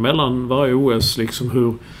glömmer mellan varje OS liksom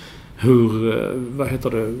hur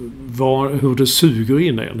det suger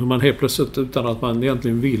in en. Hur man helt plötsligt, utan att man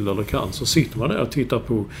egentligen vill eller kan, så sitter man där och tittar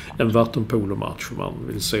på en vattenpolomatch och man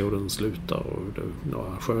vill se hur den slutar och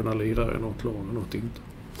några sköna lirare, något lag och något inte.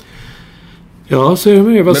 Ja, så är det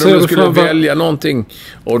med. Men om du skulle välja någonting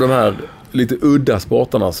av de här lite udda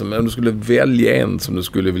sporterna, om du skulle välja en som du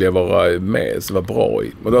skulle vilja vara med, som var bra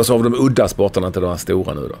i. Och då så av de udda sporterna, inte de här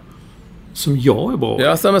stora nu då. Som jag är bra i?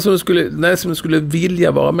 Ja, som du skulle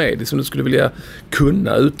vilja vara med, det som du skulle vilja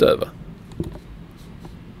kunna utöva.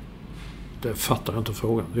 Det fattar jag inte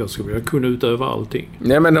frågan. Jag skulle vilja kunna utöva allting.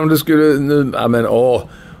 Nej, men om du skulle nu,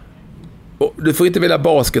 du får inte välja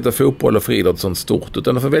basket och fotboll och friidrott sånt stort,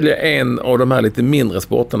 utan du får välja en av de här lite mindre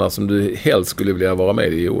sporterna som du helst skulle vilja vara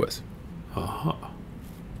med i OS. Aha.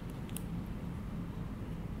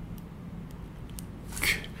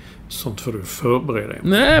 Sånt får du förbereda dig.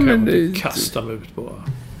 Nej, men det kasta mig ut bara.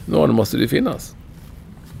 Någon måste det finnas.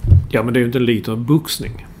 Ja, men det är ju inte lite av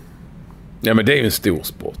boxning. Ja, men det är ju en stor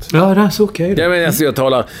sport. Ja, det är så okej. Ja, men alltså jag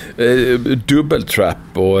talar dubbeltrap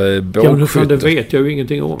och bågskytte. Ja, men fan, det vet jag ju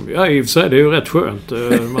ingenting om. Ja, i och för sig, det är ju rätt skönt.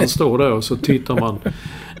 Man står där och så tittar man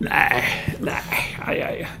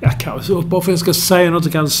Nej. Jag kan så bara för att jag ska säga något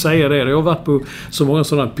så kan jag säga det. Jag har varit på så många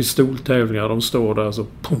sådana pistoltävlingar. De står där så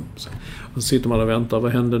pum. Och så sitter man och väntar.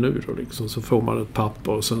 Vad händer nu då liksom? Så får man ett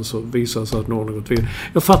papper och sen så visar det sig att någon har gått vidare.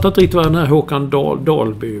 Jag fattar inte riktigt vad den här Håkan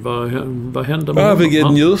Dahlby. Vad hände med honom? Han fick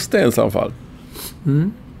ett njurstensanfall.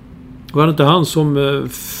 Var det inte han som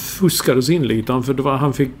fuskades in lite? För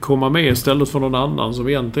han fick komma med istället för någon annan som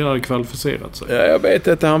egentligen hade kvalificerat sig. Ja, jag vet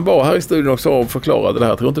att han var här i studion också och förklarade det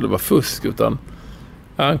här. Jag tror inte det var fusk utan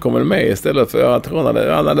han kom med istället för jag tror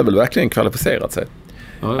han hade väl verkligen kvalificerat sig.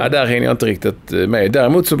 Ja, där hänger jag inte riktigt med.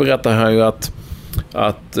 Däremot så berättar han ju att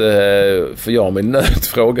för jag med nöd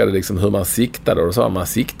frågade liksom hur man siktade och då sa man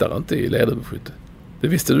siktar inte i lerduveskytte. Det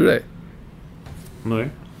visste du det? Nej.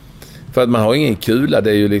 För att man har ingen kula, det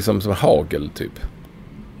är ju liksom som hagel typ.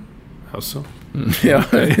 Alltså. Ja.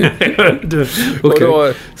 Okay. Och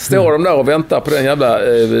då står de där och väntar på den jävla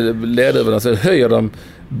lerduven och så höjer de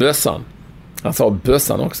bössan. Han sa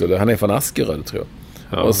bössan också, han är från Askeröd tror jag.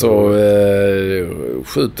 Ja, och så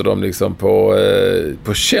skjuter de liksom på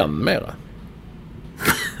känn mera.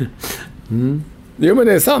 Jo men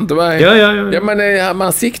det är sant. Ja men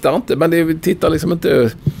man siktar inte, men det tittar liksom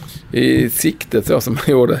inte i siktet så som man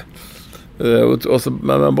gjorde. Och så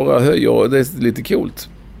man bara höjer och det är lite coolt.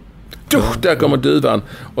 Där kommer duvan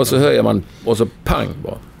och så höjer man och så pang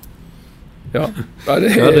bara. Ja,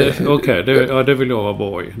 det vill jag vara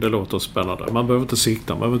bra i. Det låter spännande. Man behöver inte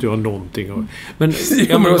sikta, man behöver inte göra någonting. Men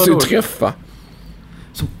man måste ju träffa.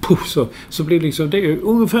 Så blir det liksom, det är ju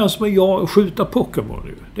ungefär som att jag skjuta Pokémon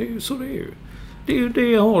nu. Det är ju så det är ju.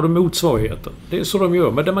 Det har de motsvarigheten. Det är så de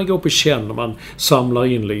gör. Men där man går på känn och man samlar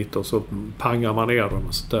in lite och så pangar man ner dem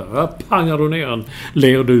och så där. Jag pangar du ner en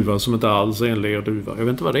lerduva som inte alls är en lerduva. Jag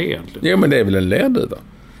vet inte vad det är egentligen. Ja, men det är väl en lerduva?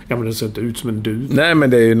 Ja, men det ser inte ut som en duva. Nej, men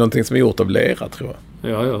det är ju någonting som är gjort av lera, tror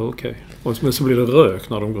jag. Ja, okej. Och så blir det rök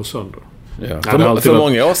när de går sönder. Ja. För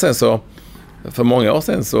många år sedan så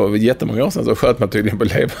jättemånga år sedan så sköt man tydligen på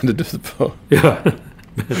levande duvor. Ja.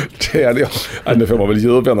 Det hade jag. Nu får man väl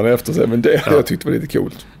djurvännerna efter sig, men det hade jag tyckte var lite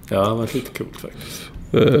coolt. Ja, det var lite coolt faktiskt.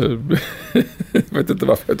 Jag vet inte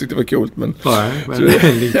varför jag tyckte det var coolt, men nej, men det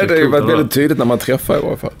är lite det var väldigt tydligt när man träffar i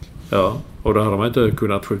alla fall. Ja, och då hade man inte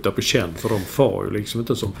kunnat skjuta på känn för de far ju liksom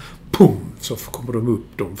inte som pum så kommer de upp.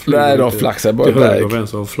 De flaxar bara till höger och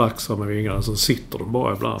vänster och flaxar med vingarna så sitter de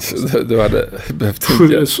bara ibland. Du hade behövt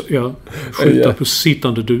skjuta på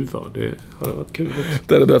sittande duvor. Det hade varit kul.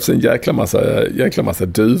 Det hade behövts en jäkla massa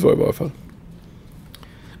duvor i varje fall.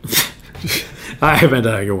 Nej, men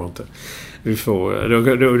det här går inte. Vi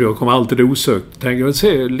får, då kommer alltid osökt. Jag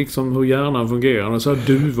se liksom hur hjärnan fungerar. Och så här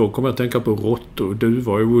duvor kommer jag tänka på råttor.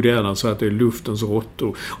 Duvor, jag borde gärna säga att det är luftens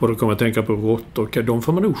råttor. Och då kommer jag tänka på råttor. De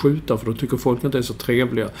får man nog skjuta för då tycker folk inte är så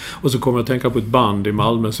trevliga. Och så kommer jag tänka på ett band i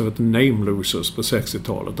Malmö som heter Name Losers på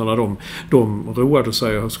 60-talet. När de roade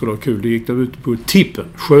sig och skulle ha kul. Det gick där ute på Tippen,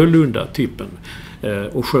 Sjölunda-Tippen.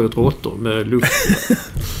 Och sköt råttor med luft.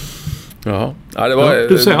 Ja, det var,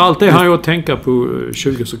 du ser allt det här jag tänka på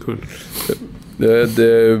 20 sekunder.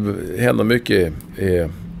 Det händer mycket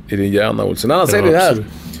i din hjärna, Olsson. Annars är det här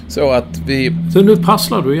så att vi... Så nu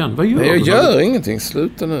prasslar du igen. Vad gör du? Jag gör ingenting.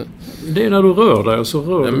 Sluta nu. Det är när du rör dig och så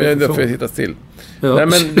rör du. Men det får jag hitta till. Ja. Nej,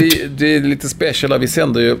 men det är lite speciella. Vi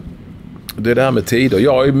sänder ju... Det är det här med tider.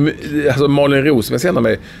 Alltså Malin Roos som jag sänder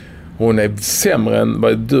med, hon är sämre än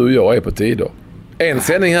vad du och jag är på tider. En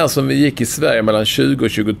sändning här som vi gick i Sverige mellan 20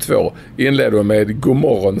 och 22 inledde med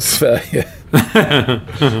Godmorgon Sverige.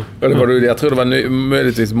 Och det var, jag tror det var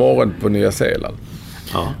möjligtvis morgon på Nya Zeeland.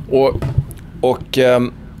 Ja. Och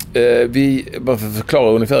vi, bara för att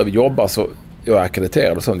förklara ungefär hur vi jobbar, så jag är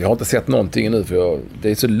akkrediterad och sånt. Jag har inte sett någonting nu för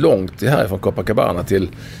det är så långt här från Copacabana till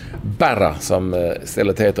Barra som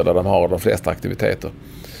stället heter där de har de flesta aktiviteter.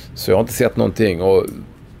 Så jag har inte sett någonting och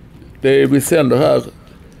vi sänder här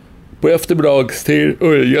på eftermiddagstid.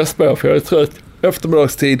 Jesper, för jag är trött.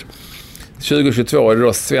 Eftermiddagstid 2022 är det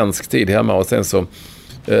då svensk tid hemma och sen så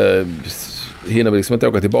hinner vi liksom inte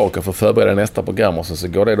åka tillbaka för att förbereda nästa program och så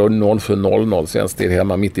går det då 07.00 svensk tid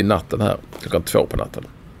hemma mitt i natten här, klockan 2 på natten.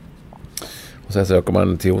 Och sen så åker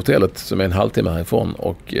man till hotellet som är en halvtimme härifrån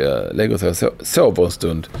och lägger sig och sover en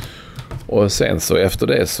stund. Och sen så efter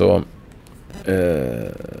det så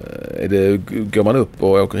går man upp och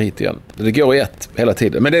åker hit igen. Det går i ett hela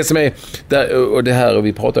tiden. Men det som är där, och det här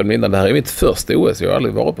vi pratade om innan, det här är mitt första OS. Jag har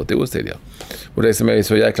aldrig varit på ett OS tidigare. Och det som är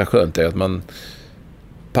så jäkla skönt är att man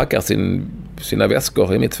packar sina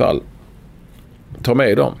väskor, i mitt fall, tar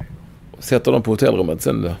med dem, sätter dem på hotellrummet,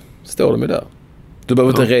 sen står de ju där. Du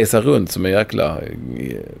behöver inte resa runt som en jäkla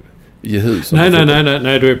i hus. Nej,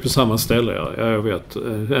 du är på samma ställe. Jag vet.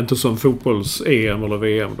 Inte som fotbolls-EM eller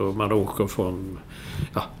VM då man åker från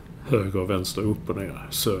höger, vänster, upp och ner,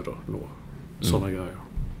 söder, norr. Sådana grejer.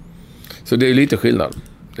 Så det är lite skillnad.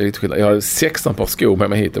 Jag har 16 par skor med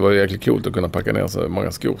mig hit. Det var jäkligt coolt att kunna packa ner så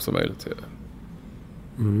många skor som möjligt.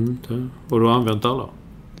 Och du har använt alla?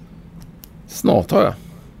 Snart har jag.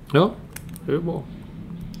 Ja, det är bra.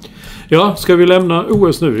 Ja, ska vi lämna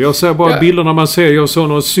OS nu? Jag ser bara bilderna man ser. Jag såg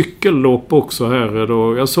några cykellopp också här.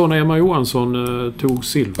 Då. Jag såg när Emma Johansson tog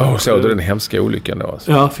silver. Såg du den hemska olyckan då?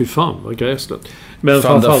 Alltså. Ja, fy fan vad gräsligt. Men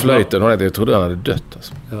framförallt flöjten, jag trodde han hade dött.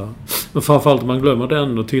 Alltså. Ja. Men framförallt om man glömmer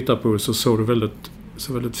den och tittar på så såg det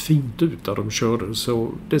väldigt fint ut där de körde. Så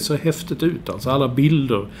det ser häftigt ut. Alltså alla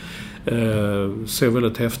bilder ser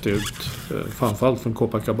väldigt häftigt ut. Framförallt från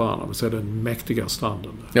Copacabana. Vi ser den mäktiga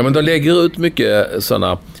stranden. Ja, men de lägger ut mycket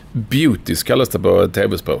sådana beauties, kallas det på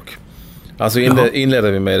tv-språk. Alltså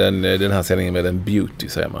inleder vi med den här sändningen med en beauty,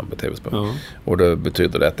 säger man på tv-språk. Ja. Och då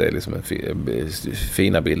betyder det att det är liksom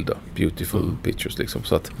fina bilder. Beautiful pictures liksom.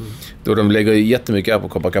 Så att då de lägger jättemycket här på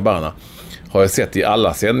Copacabana, har jag sett i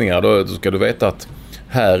alla sändningar, då ska du veta att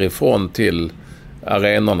härifrån till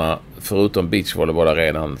arenorna, förutom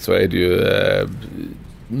beachvolleyball-arenan, så är det ju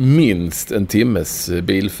minst en timmes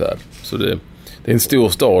bilfärd. Så det är en stor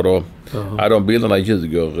stad och de bilderna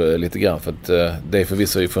ljuger lite grann, för att det är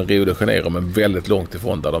förvisso från Rio de Janeiro, men väldigt långt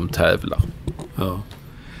ifrån där de tävlar. Ja.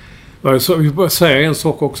 Så vi bara säga en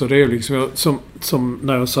sak också. Det är liksom som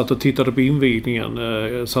när jag satt och tittade på invigningen.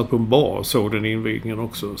 Jag satt på en bar och såg den invigningen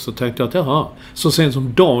också. Så tänkte jag att så sent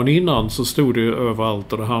som dagen innan så stod det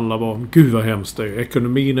överallt och det handlade om gud vad hemskt det är.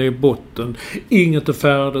 Ekonomin är i botten. Inget är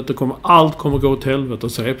färdigt. Allt kommer gå åt helvete.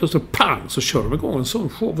 Och så helt plötsligt pang så kör de igång en sån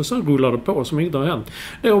show och sen rullar det på som inte har hänt.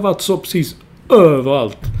 Det har varit så precis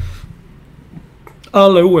överallt.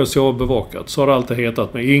 Alla OS jag har bevakat så har det alltid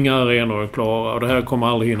hetat med inga arenor är klara och det här kommer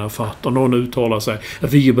aldrig hinna fatta. Och någon uttalar sig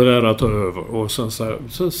att vi är beredda att ta över. Och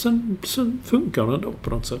sen funkar det ändå på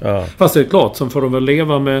något sätt. Ja. Fast det är klart, sen får de väl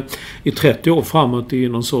leva med i 30 år framåt i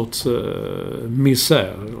någon sorts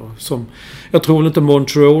misär. Som, jag tror inte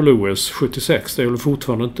Montreal OS 76, det är väl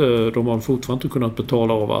fortfarande inte, de har fortfarande inte kunnat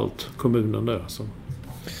betala av allt, kommunen där. Så.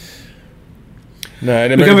 Nej,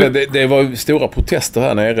 det var stora protester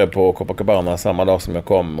här nere på Copacabana samma dag som jag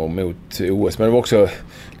kom och mot OS. Men det var också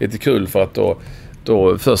lite kul för att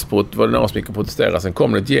då först var det några som gick och protesterade. Sen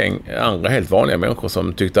kom det ett gäng andra helt vanliga människor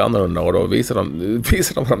som tyckte annorlunda och då visade de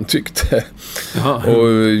vad de tyckte. Och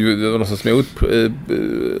det var någon sorts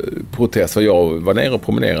motprotest. Jag var nere och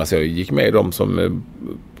promenerade så jag gick med de som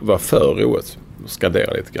var för OS och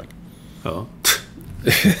skanderade lite grann. Ja.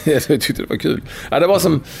 Jag tyckte det var kul. Ja, det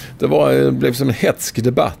blev som en hetsk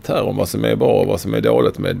debatt här om vad som är bra och vad som är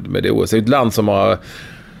dåligt med OS. Det är ett land som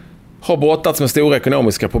har brottats med stora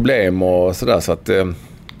ekonomiska problem och sådär, så att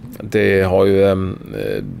det har ju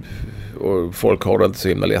och folk har det inte så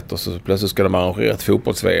himla lätt och så plötsligt ska de arrangera ett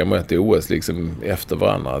fotbolls-VM och ett OS liksom efter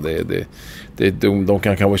varandra. De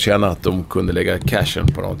kan kanske känna att de kunde lägga cashen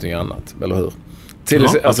på någonting annat, eller hur?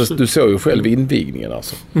 Alltså, du såg ju själv invigningen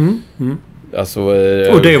alltså. Alltså,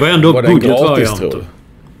 och det var ändå budgetvarianten.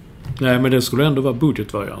 Nej, men det skulle ändå vara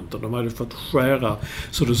budgetvarianten. De hade fått skära.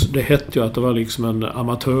 Så det hette ju att det var liksom en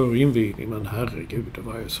amatörinvigning. Men herregud, det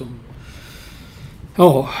var ju som...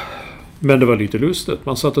 Ja, men det var lite lustigt.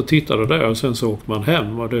 Man satt och tittade där och sen så åkte man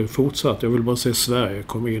hem. Och det fortsatte. Jag ville bara se Sverige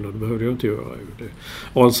komma in och det behövde jag inte göra.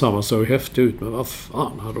 Och alltsammans såg häftigt ut. Men vad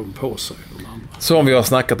fan hade de på sig? Så vi har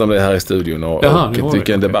snackat om det här i studion och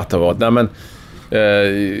vilken debatt har varit. Nej, men...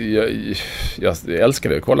 Jag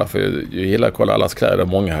älskade att kolla, för jag gillar att kolla allas kläder.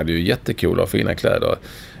 Många hade ju jättekola och fina kläder.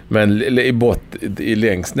 Men i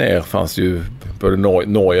längst ner fanns ju både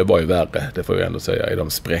Norge var ju värre, det får jag ändå säga, i de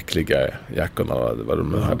spräckliga jackorna vad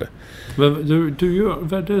de hade. Men du gör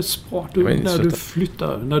vad det är smart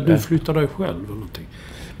när du flyttar dig själv eller någonting.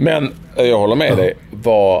 Men jag håller med dig.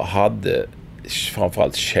 Vad hade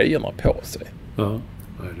framförallt tjejerna på sig? Ja.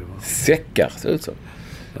 Nej, det var säckar, ser ut som.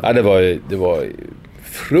 Ja, det var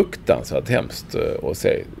fruktansvärt hemskt att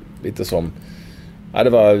se. Lite som... Ja, det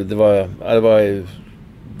var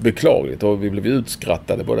beklagligt och vi blev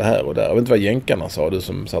utskrattade både här och där. Jag vet inte vad jänkarna sa, du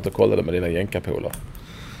som satt och kollade med dina jänkarpolar.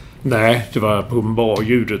 Nej, det var på en bar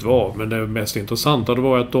ljudet var. Men det mest intressanta det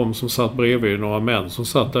var att de som satt bredvid, några män som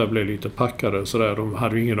satt där, blev lite packade. Så där. De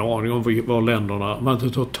hade ingen aning om vad länderna... Man hade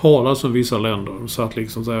inte talat om vissa länder. De satt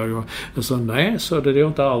liksom så här. Jag sa, nej, så det är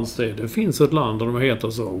inte alls det. Det finns ett land och de heter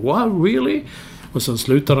så. What, really? Och sen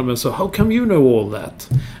slutade de med så, how come you know all that?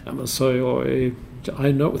 Ja, men så I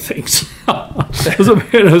know things. Och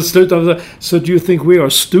så slutade de med så do you think we are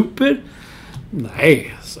stupid?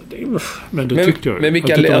 Nej, men det tyckte jag. Men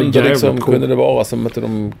vilka länder liksom kunde det vara som inte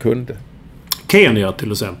de kunde? Kenya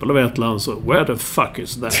till exempel. Det var ett land så, where the fuck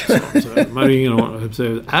is that? Så, man har ingen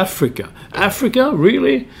aning. Africa?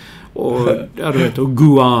 Really? Och, ja, du vet, och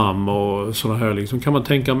Guam och sådana här liksom. Kan man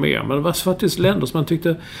tänka mer. Men det var faktiskt länder som man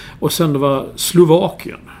tyckte... Och sen det var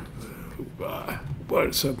Slovakien.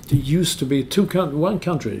 So it used to be one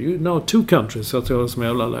country. Two countries. Så att jag var som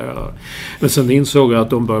jävla lärare. Men sen insåg jag att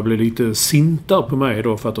de började bli lite sintar på mig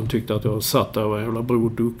då. För att de tyckte att jag satt där och var jävla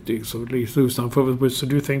broduktig. Så so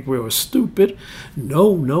do you think we are stupid?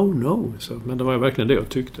 No. Så, men det var verkligen det jag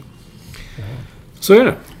tyckte. Så är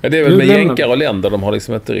det. Ja, det är väl med jänkar och länder. De har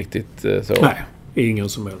liksom inte riktigt så. Nej, ingen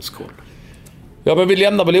som helst koll. Ja, men vi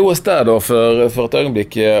lämnar väl OS där då för ett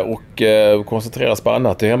ögonblick och koncentreras på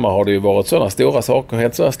annat. Hemma har det ju varit sådana stora saker.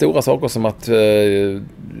 Helt sådana stora saker som att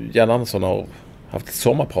Jan Andersson har haft ett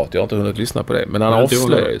sommarprat. Jag har inte hunnit lyssna på det. Men han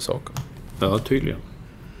avslöjar ju saker. Ja, tydligen.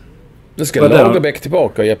 Nu ska Lagerbäck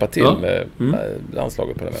tillbaka och hjälpa till med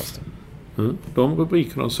landslaget på den vänster. De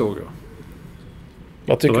rubrikerna såg jag.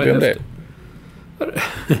 Vad tycker du om det?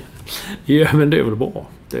 Ja, men det är väl bra.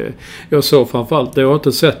 Jag såg framförallt, jag har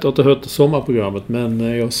inte sett och inte hört sommarprogrammet,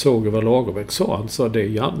 men jag såg vad Lagerbäck sa. Han sa det är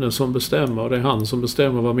Janne som bestämmer, det är han som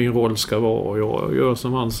bestämmer vad min roll ska vara och jag gör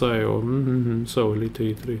som han säger och så lite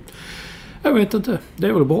hit och dit. Jag vet inte, det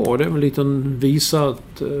är väl bra, det är väl en liten visa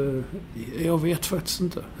att jag vet faktiskt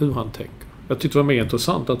inte hur han tänker. Jag tyckte det var mer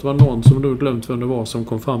intressant att det var någon som du glömt vem det var som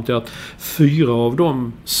kom fram till att 4 av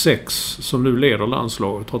de 6 som nu leder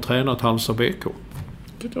landslaget har tränat Halmstad BK.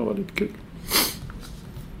 Det tyckte jag var lite kul.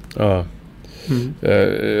 Ja.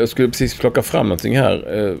 Jag skulle precis plocka fram någonting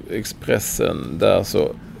här. Expressen där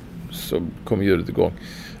så kom ljudet igång.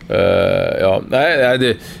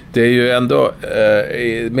 Det är ju ändå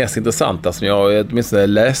mest intressanta som jag åtminstone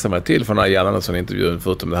läste mig till från den här Jan Andersson-intervjun,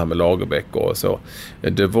 förutom det här med Lagerbäck och så.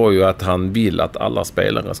 Det var ju att han vill att alla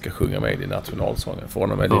spelare ska sjunga med i nationalsången. För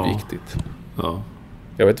honom är det viktigt. Ja.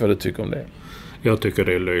 Jag vet vad du tycker om det. Jag tycker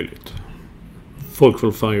det är löjligt. Folk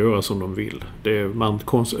får fan göra som de vill. Det är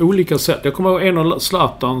olika sätt. Jag kommer ihåg en av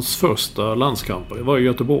Zlatans första landskamper. Det var i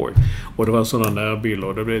Göteborg. Och det var sådana närbilder.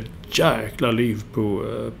 Och det blev ett jäkla liv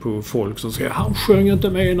på folk som säger han sjöng inte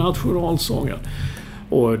med i nationalsången.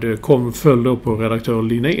 Och det följde upp på redaktör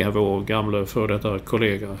Linné, vår gamla för detta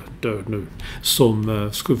kollega, död nu, som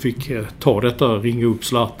fick ta detta, ringa upp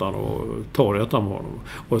Zlatan och ta detta med honom.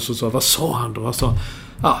 Och så sa, vad sa han då?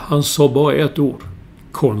 Han sa bara ett ord.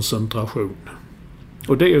 Koncentration.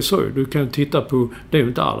 Och det är ju så, du kan titta på, det är ju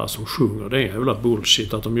inte alla som sjunger, det är jävla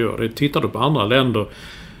bullshit att de gör det. Tittar du på andra länder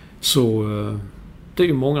så det är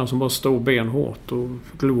ju många som bara står benhårt och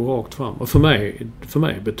glor rakt fram. Och för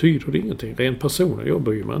mig betyder det ingenting. Rent personen, jag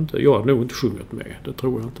bryr mig inte. Jag har nog inte sjungit med, det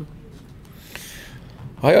tror jag inte.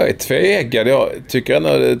 Ja, jag är tveeggad. Jag tycker ändå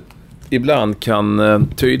att det ibland kan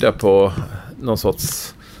tyda på någon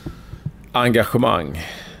sorts engagemang.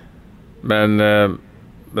 Men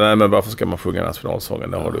varför ska man sjunga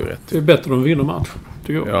nationalsången? Det har du rätt. Det är bättre om de vinner matchen,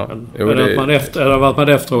 tycker jag. Ja, eller att man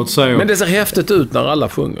efteråt säger... Men det ser häftigt ut när alla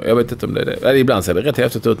sjunger. Jag vet inte om det är det. Eller ibland ser det rätt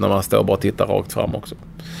häftigt ut när man står och bara tittar rakt fram också.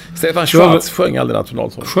 Stefan Schwarz sjöng aldrig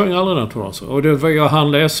nationalsången. Och jag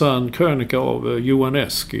hann läsa en krönika av Johan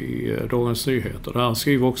Esk i Dagens Nyheter. Där han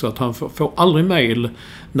skriver också att han får aldrig mejl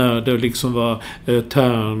när det liksom var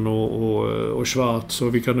Tern och Schwarz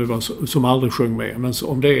och vilka nu var som aldrig sjöng med. Men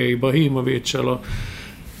om det är Ibrahimovic eller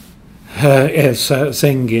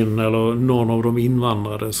Sengin eller någon av de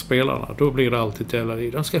invandrade spelarna, då blir det alltid jävla i.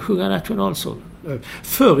 De ska sjunga nationalsången.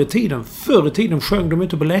 Förr i tiden sjöng de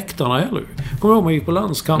inte på läktarna heller. Kommer ihåg man gick på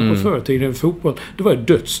landskamp förr i tiden i fotboll. Det var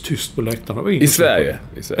dödstyst på läktarna. I Sverige?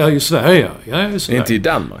 Ja, i Sverige. Ja, i Sverige. Inte i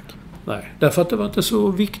Danmark? Nej, därför att det var inte så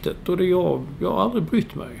viktigt. Och jag har aldrig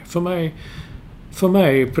brytt mig. För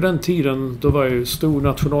mig på den tiden, då var ju stor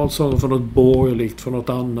nationalsång för något borgerligt, för något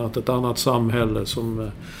annat, ett annat samhälle som...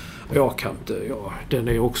 Jag kan inte... Ja, den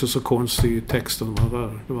är också så konstig i texten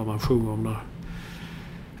vad man sjunger om där.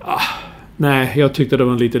 Nej, jag tyckte det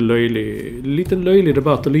var en lite löjlig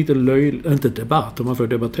debatt och lite löjlig... Inte debatt om man får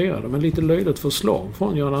debattera det, men lite löjligt förslag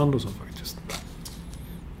från Jan Andersson faktiskt.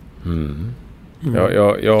 Jag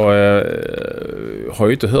har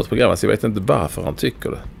ju inte hört programmet så jag vet inte varför han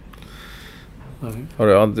tycker det. Nej.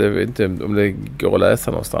 Jag vet inte om det går att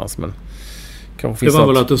läsa någonstans, men... Det var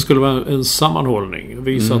väl att det skulle vara en sammanhållning.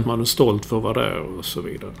 Visa att man är stolt för att vara där och så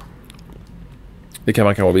vidare. Det kan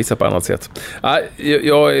man kanske visa på annat sätt. Nu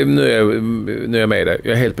är jag med dig.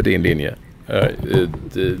 Jag är helt på din linje.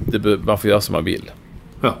 Man får göra som man vill.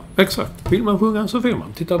 Ja, exakt. Vill man sjunga så vill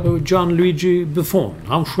man. Titta på Gianluigi Buffon.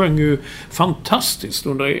 Han sjöng ju fantastiskt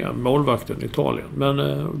under EM, målvakten i Italien. Men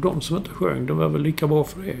de som inte sjöng, de var väl lika bra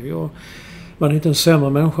för det. Man är inte en sämre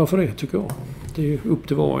människa för det, tycker jag. Det är upp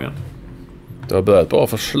till var och en. Det har börjat bra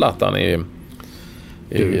för Zlatan i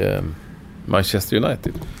Manchester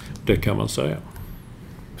United. Det kan man säga.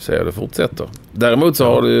 Så det fortsätter. Däremot så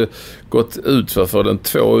har det gått ut för den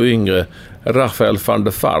 2 yngre Rafael van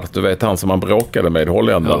der Vaart. Du vet han som man bråkade med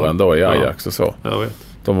holländaren då i Ajax och så. Jag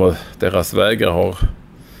vet. Deras vägar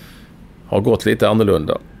har gått lite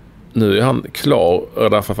annorlunda. Nu är han klar,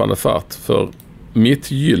 Rafael van der Vaart, för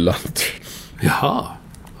Midtjylland. Jaha.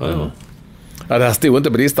 Ja, det här stod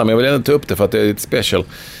inte på listan, men jag vill ändå ta upp det för att det är ett special.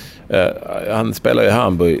 Han spelar i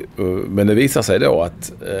Hamburg, men det visar sig då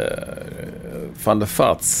att van der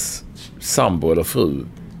Vaarts sambo eller fru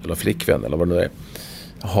eller flickvän eller vad det nu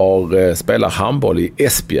är spelar handboll i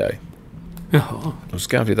Esbjerg. Jaha. Då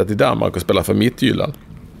ska han flytta till Danmark och spela för Midtjylland.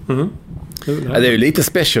 Mm. Ja, det är ju lite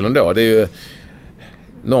special ändå. Det är ju,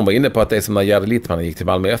 någon var inne på att det är som när Gerd Littman gick till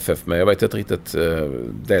Malmö FF, men jag vet inte riktigt.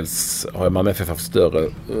 Dels har Malmö FF haft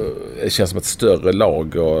det känns som ett större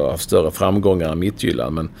lag och haft större framgångar än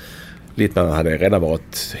Midtjylland, men Littman hade redan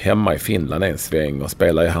varit hemma i Finland en sväng och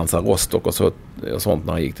spelade i Hansa Rostock och sånt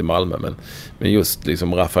när han gick till Malmö, men just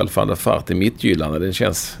liksom Rafael van der Vaart i Midtjylland, det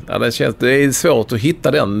är svårt att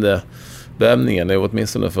hitta den vävningen,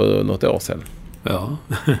 åtminstone för något år sedan. Ja,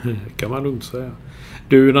 kan man lugnt säga.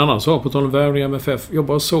 Du, en annan sak på tal om värvningar med FF. Jag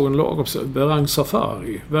bara såg en laguppsättning. Berang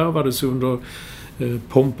Safari värvades under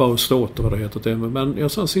pompa och ståt och vad det heter. Men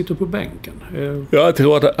jag sen sitter på bänken. Jag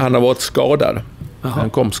tror att han har varit skadad. Aha. Han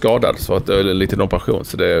kom skadad, så att det är en liten operation.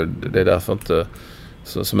 Så det är därför inte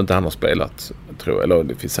som inte han har spelat, tror jag. Eller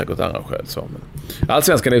det finns säkert andra skäl.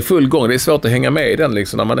 Allsvenskan är i full gång. Det är svårt att hänga med i den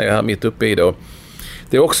liksom, när man är här mitt uppe i det.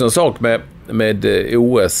 Det är också en sak med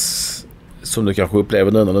OS som du kanske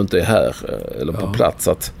upplever nu när du inte är här eller på plats,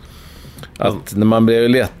 att när man blir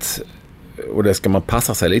lätt, och det ska man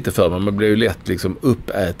passa sig lite för, man blir ju lätt liksom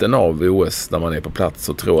uppäten av OS när man är på plats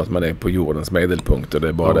och tror att man är på jordens medelpunkt och det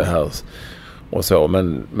är bara det här och så,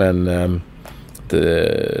 men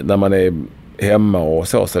när man är hemma och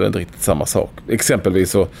så är det inte riktigt samma sak.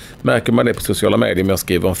 Exempelvis så märker man det på sociala medier, om jag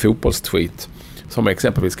skriver en fotbollstweet som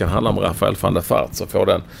exempelvis kan handla om Rafael van der Vaart, så får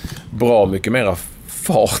den bra mycket mera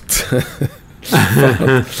fart.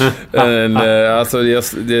 Alltså det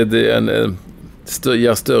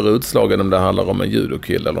ger större utslag än om det handlar om en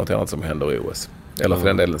judokille eller något annat som händer i OS. Eller för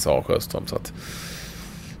den delen Sara Sjöström.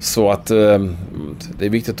 Så att det är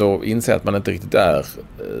viktigt att inse att man inte riktigt är.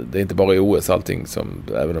 Det är inte bara i OS allting,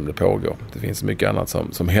 även om det pågår. Det finns mycket annat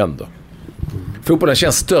som händer. Fotbollen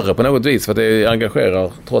känns större på något vis för att det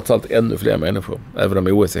engagerar trots allt ännu fler människor. Även om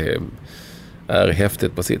OS är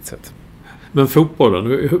häftigt på sitt sätt. Men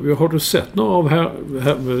fotbollen, har du sett några av det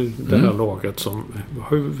här laget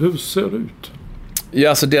hur ser det ut? Ja,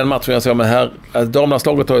 alltså den matchen jag såg med här, alltså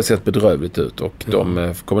damlandslaget har ju sett bedrövligt ut och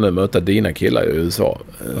de kommer nu möta dina killar i USA.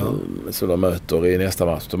 Så de möter i nästa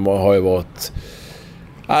match. De har ju varit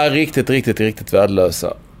riktigt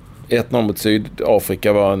värdelösa. 1-0 mot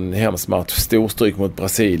Sydafrika var en hemsk match. Storstryk mot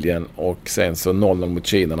Brasilien och sen så 0-0 mot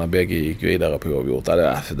Kina när bägge gick vidare på oavgjort.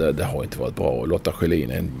 Det har inte varit bra. Lotta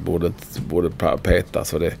Schelin borde peta,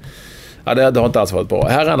 så det har inte alls varit bra.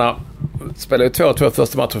 Herrarna spelade 2-2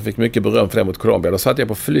 första matchen och fick mycket beröm för det mot Colombia. Då satt jag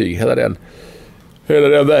på flyg hela den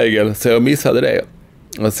vägen, så jag missade det.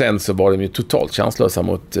 Och sen så var de ju totalt chanslösa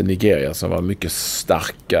mot Nigeria som var mycket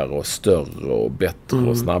starkare och större och bättre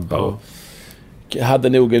och snabbare. Jag hade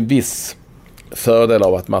nog en viss fördel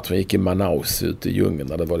av att matchen gick i Manaus ute i djungeln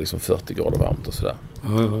där det var liksom 40 grader varmt och sådär.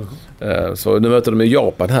 Så nu möter de i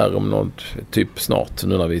Japan här om något typ snart,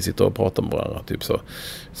 nu när vi sitter och pratar med varandra typ så,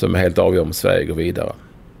 som är helt avgör om Sverige går vidare.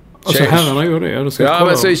 Alltså herrarna gör det? Ja,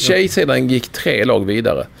 men så i tjejsidan gick 3 lag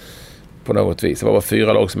vidare på något vis. Det var bara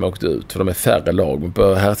 4 lag som åkte ut, för de är färre lag, men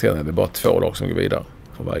på herrsidan är det bara 2 lag som går vidare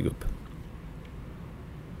från varje grupp.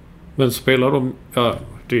 Men spelar de... Ja,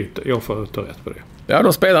 jag får ta rätt på det. Ja,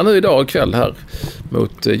 de spelar nu idag och kväll här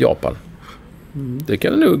mot Japan. Det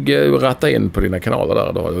kan du nog ratta in på dina kanaler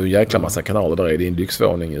där. Du har en jäkla massa kanaler där i din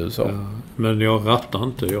lyxvåning i USA. Ja, men jag rattar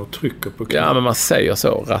inte, jag trycker på kanaler. Ja, men man säger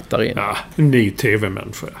så, rattar in. Ja, ni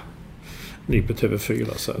tv-människor. Ni på TV4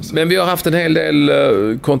 så. Men vi har haft en hel del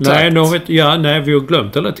kontakt. Nej, vi har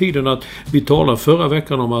glömt hela tiden att vi talade förra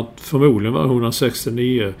veckan om att förmodligen var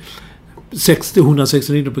 169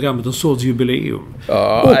 programmet en sorts jubileum.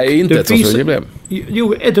 Ja, nej, inte ett sorts jubileum.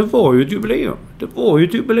 Jo, det var ju ett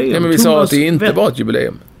jubileum. Ja, men vi sa att det inte var ett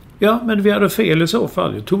jubileum. Ja, men vi hade fel i så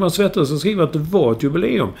fall. Thomas Wettersen skriver att det var ett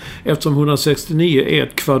jubileum eftersom 169 är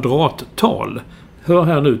ett kvadrattal. Hör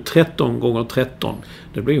här nu, 13 gånger 13.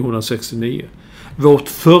 Det blir 169. Vårt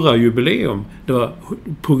förra jubileum, det var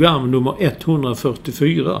program nummer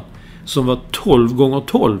 144 som var 12 gånger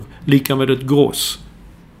 12, lika med ett gross.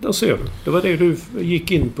 där ser du. Det var det du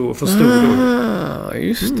gick in på och förstod då.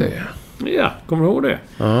 Just det. Ja, kommer du ihåg det?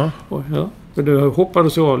 Ja. Ja. Men det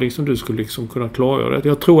hoppades jag liksom du skulle liksom kunna klargöra det.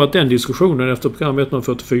 Jag tror att den diskussionen efter program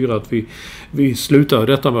 144 att vi slutade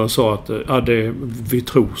detta med att säga att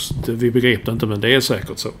vi begrep det inte, men det är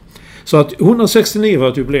säkert så. Så att 169 var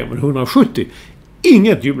ett jubileum, men 170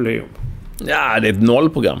 inget jubileum. Ja, det är ett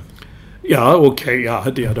nollprogram. Ja, okej. Ja,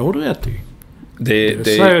 det har du rätt i. Det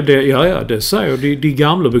säger de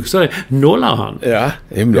gamla brukar säga. Nollar han? Ja,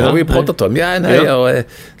 det har vi pratat om. Jag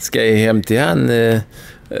ska hem till han...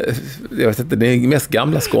 jag vet inte, det är mest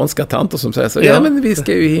gamla skånska tanter som säger så. Ja, men vi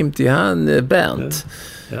ska ju hem till han Bernt.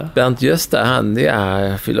 Ja. Bernt Gösta, han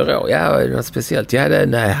fyller år. Ja, det är något speciellt. Ja,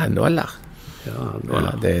 han nollar.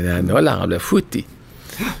 Det är nollar, han blir 70.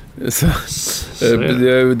 Så,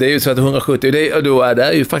 det är ju så att 170, det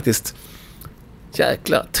är ju faktiskt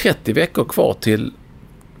jäkla 30 veckor kvar till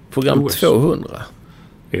program 200.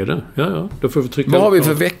 Är det? Ja. Då får vi trycka. Vad har vi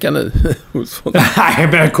för vecka nu? Nej,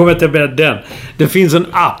 men jag kommer inte med den. Det finns en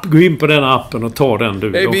app. Gå in på den appen och ta den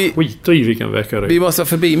du. Jag skiter i vilken vecka det är. Vi måste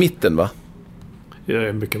förbi mitten, va? Ja, det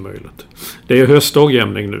är mycket möjligt. Det är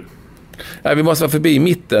höstdagjämning nu. Ja, vi måste vara förbi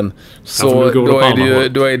mitten. Så då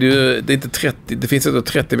är det ju det är inte 30. Det finns inte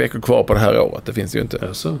 30 veckor kvar på det här året. Det finns ju inte.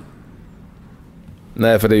 Alltså.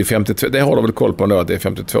 Nej, för det är ju 52. Det har du väl koll på nu, att det är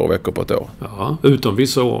 52 veckor på ett år. Ja, utom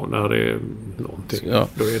vissa år när det är någonting. Ja.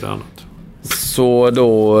 Då är det annat. Så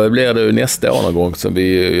då blir det ju nästa år någon gång som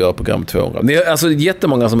vi gör program 200. Det är alltså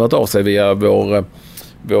jättemånga som har hört av sig via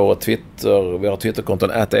våra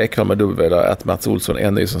Twitterkonton @ekholm med Mats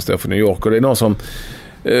Olsson NY som står för New York. Och det är någon som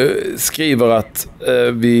skriver att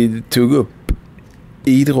vi tog upp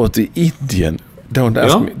idrott i Indien.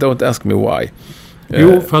 Don't ask me why.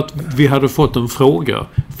 Jo, för att vi hade fått en fråga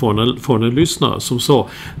från en lyssnare som sa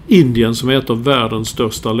Indien som är ett av världens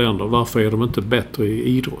största länder, varför är de inte bättre i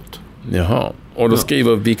idrott? Jaha, och då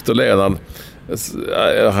skriver Victor Lenan,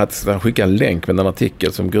 han skickar en länk med en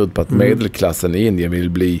artikel som går ut på att medelklassen i Indien vill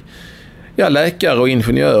bli läkare och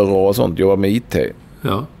ingenjörer och sånt, jobba med IT.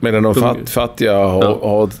 Ja. Medan de fattiga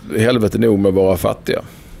har helvete nog med att vara fattiga.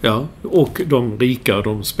 Ja, och de rika,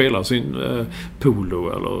 de spelar sin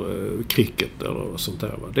polo eller cricket eller sånt där.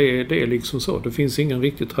 Va? Det är liksom så. Det finns ingen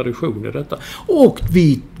riktig tradition i detta. Och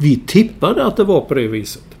vi tippade att det var på det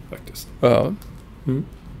viset faktiskt. Ja.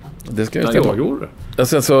 Det ska jag gjorde det.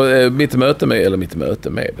 Sen så mitt möte med, det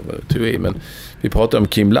var teori, men vi pratade om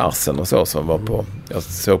Kim Larsen och så som var på, jag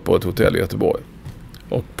såg på ett hotell i Göteborg.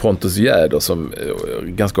 Och Pontus Jäder som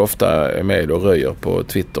ganska ofta är med och röjer på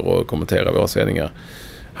Twitter och kommenterar våra sändningar.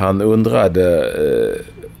 Han undrade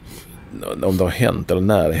om det har hänt eller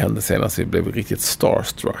när det hände senast. Vi blev riktigt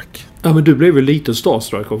starstruck. Ja, men du blev väl lite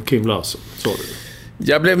starstruck av Kim Larsen, sa du?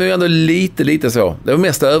 Jag blev nog ändå lite så. Det var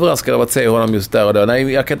mest överraskad av att se honom just där och då.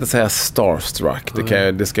 Nej, jag kan inte säga starstruck.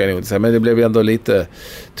 Det ska jag nog inte säga. Men det blev ändå lite... Jag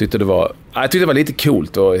tyckte det var lite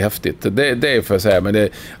coolt och häftigt. Det får jag säga. Men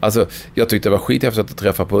jag tyckte det var skithäftigt att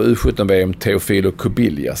träffa på U17-VM Teofilo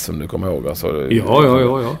Kubiljas, som du kommer ihåg. Alltså,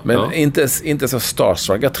 ja. Men inte så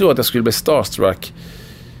starstruck. Jag tror att jag skulle bli starstruck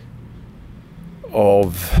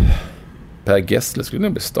av... Per Gessle skulle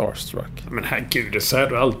nog bli starstruck. Men herregud, det säger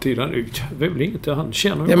du alltid. Det är väl inget han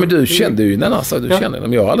känner. Ja, men du kände ju innan. Alltså, känner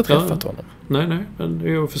honom. Jag har aldrig träffat honom. Nej. Men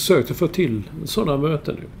jag har försökt att få till sådana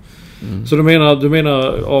möten nu. Så du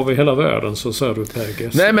menar av hela världen så säger du Per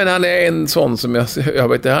Gessle? Nej, men han är en sån som jag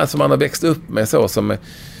vet, det här som han har växt upp med så som...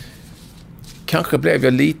 Kanske blev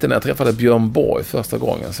jag lite när jag träffade Björn Borg första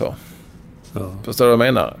gången så. Ja. Förstår du vad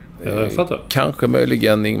jag menar? Jag fattar. Kanske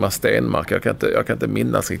möjligen Ingmar Stenmark. Jag kan inte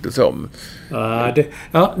minnas riktigt som.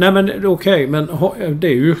 Nej, men okej. Men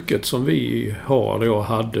det yrket som vi har, eller jag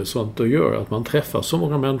hade, sånt att göra att man träffar så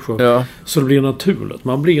många människor. Ja. Så det blir naturligt.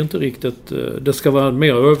 Man blir inte riktigt... Det ska vara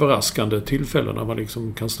mer överraskande tillfällen när man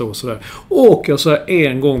liksom kan stå sådär. Och jag säger,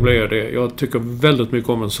 en gång blev det. Jag tycker väldigt mycket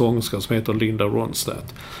om en sångerska som heter Linda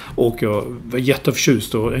Ronstadt. Och jag var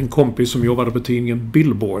jätteförtjust. Och en kompis som jobbade på tidningen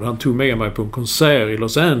Billboard, han tog med mig på en konsert i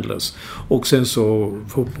Los Angeles. Och sen så...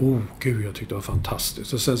 jag tyckte det var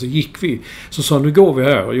fantastiskt. Och sen så gick vi. Så sa nu går vi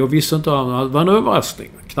här. Och jag visste inte att det var en överraskning.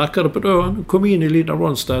 Knackade på dörren. Kom in i Linda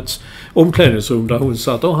Ronstadts omklädningsrum där hon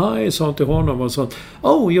satt. Hi, sa till honom. Och sa,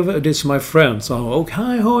 this is my friend. Så han,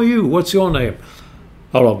 hi, how are you? What's your name?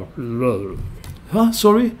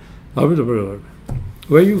 Sorry?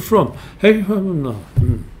 Where are you from? Hey,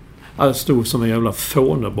 jag stod som en jävla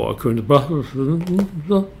fåne bara. Kunde bara...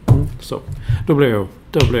 Så. Då blev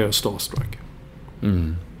jag starstruck.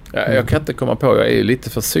 Ja, jag kan inte komma på. Jag är lite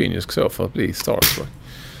för cynisk så för att bli starstruck.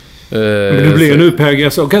 Men det blir nu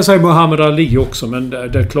PGS. Jag kan säga Muhammad Ali också, men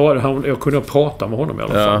det klarade han. Jag kunde prata med honom i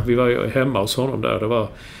alla fall. Vi var hemma hos honom där.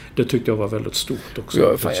 Det tyckte jag var väldigt stort också.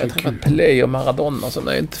 Jag träffat Pelé och Maradona, så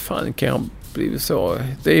nej, inte fan kan jag bli så.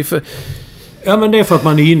 Det är för... Ja, men det är för att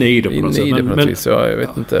man är inne i det på något sätt. Vis. Jag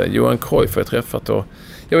vet inte. Johan Cruyff har jag träffat och...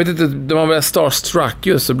 Jag vet inte, när man var starstruck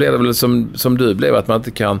just så blev det väl som du blev, att man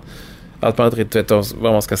inte kan... Att man inte riktigt vet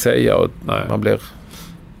vad man ska säga och man blir...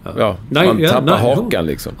 Ja, man tappar hakan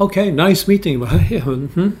liksom. Okej, nice meeting.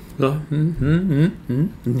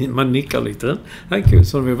 Man nickar lite. Kul,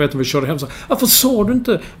 så vi vet att vi körde hem så. Varför sa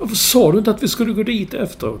du inte att vi skulle gå dit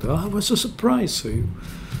efteråt? I was so surprised.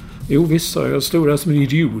 Jo, visst, jag stod där som en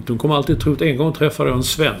idiot. De kommer alltid tro att en gång träffade jag en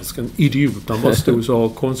svensk, en idiot. Han bara stod så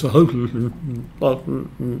och konstigt.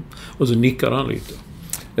 Och så nickade han lite.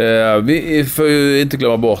 Vi får ju inte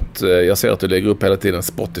glömma bort, jag ser att du lägger upp hela tiden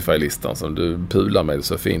Spotify-listan som du pular med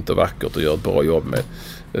så fint och vackert och gör ett bra jobb med.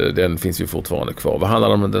 Den finns ju fortfarande kvar. Vad handlar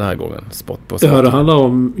det om den här gången? Det handlar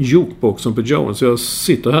om Jukeboxen på Jones. Jag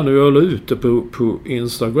sitter här nu och jag la ut det på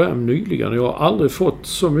Instagram nyligen. Jag har aldrig fått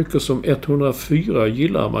så mycket som 104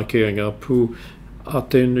 gillarmarkeringar på att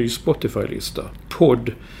det är en ny Spotify-lista.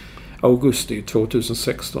 Podd augusti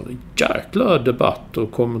 2016. Jäkla debatt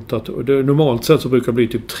och kommentator. Normalt sett så brukar det bli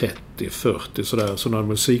typ 30-40 sådana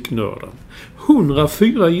musiknördar.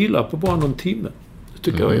 104 gillar på bara någon timme. Det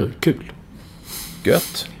tycker jag är kul.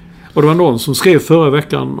 Gött. Och det var någon som skrev förra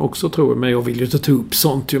veckan också, tror jag, men jag vill ju inte ta upp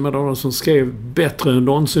sånt, men det var någon som skrev bättre än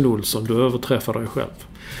någonsin Olsson, du överträffar dig själv.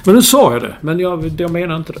 Men nu sa jag det, men jag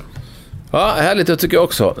menar inte det. Ja, härligt, jag tycker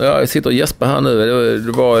också. Jag sitter och gäspar här nu.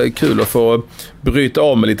 Det var kul att få bryta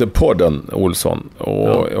av med lite podden, Olsson.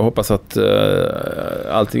 Och jag hoppas att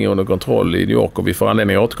allting är under kontroll i New York och vi får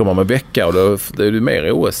anledning att återkomma med vecka. Och då är det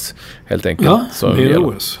mer OS helt enkelt. Ja, mer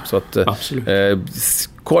OS. Så att,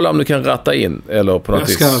 kolla om du kan ratta in eller på något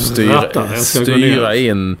vis styra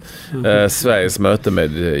in Sveriges möte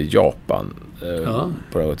med Japan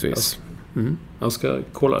på något vis. Jag ska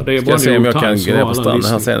kolla. Det är ska se om jag kan gå på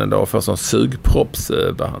stranden här sen en dag och få sån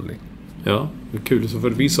sugproppsbehandling. Ja, det är kul. Så får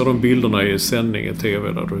du visa de bilderna i sändning i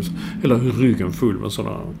tv där du hela ryggen full med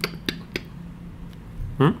sådana.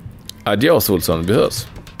 Adios Olsson, vi hörs.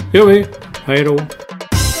 Jo vi. Hej då.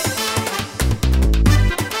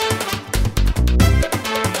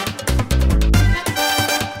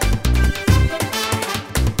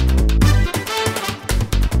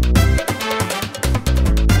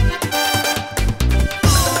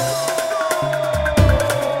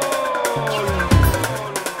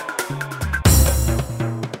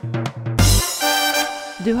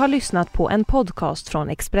 Du har lyssnat på en podcast från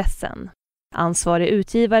Expressen. Ansvarig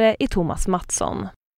utgivare är Thomas Mattsson.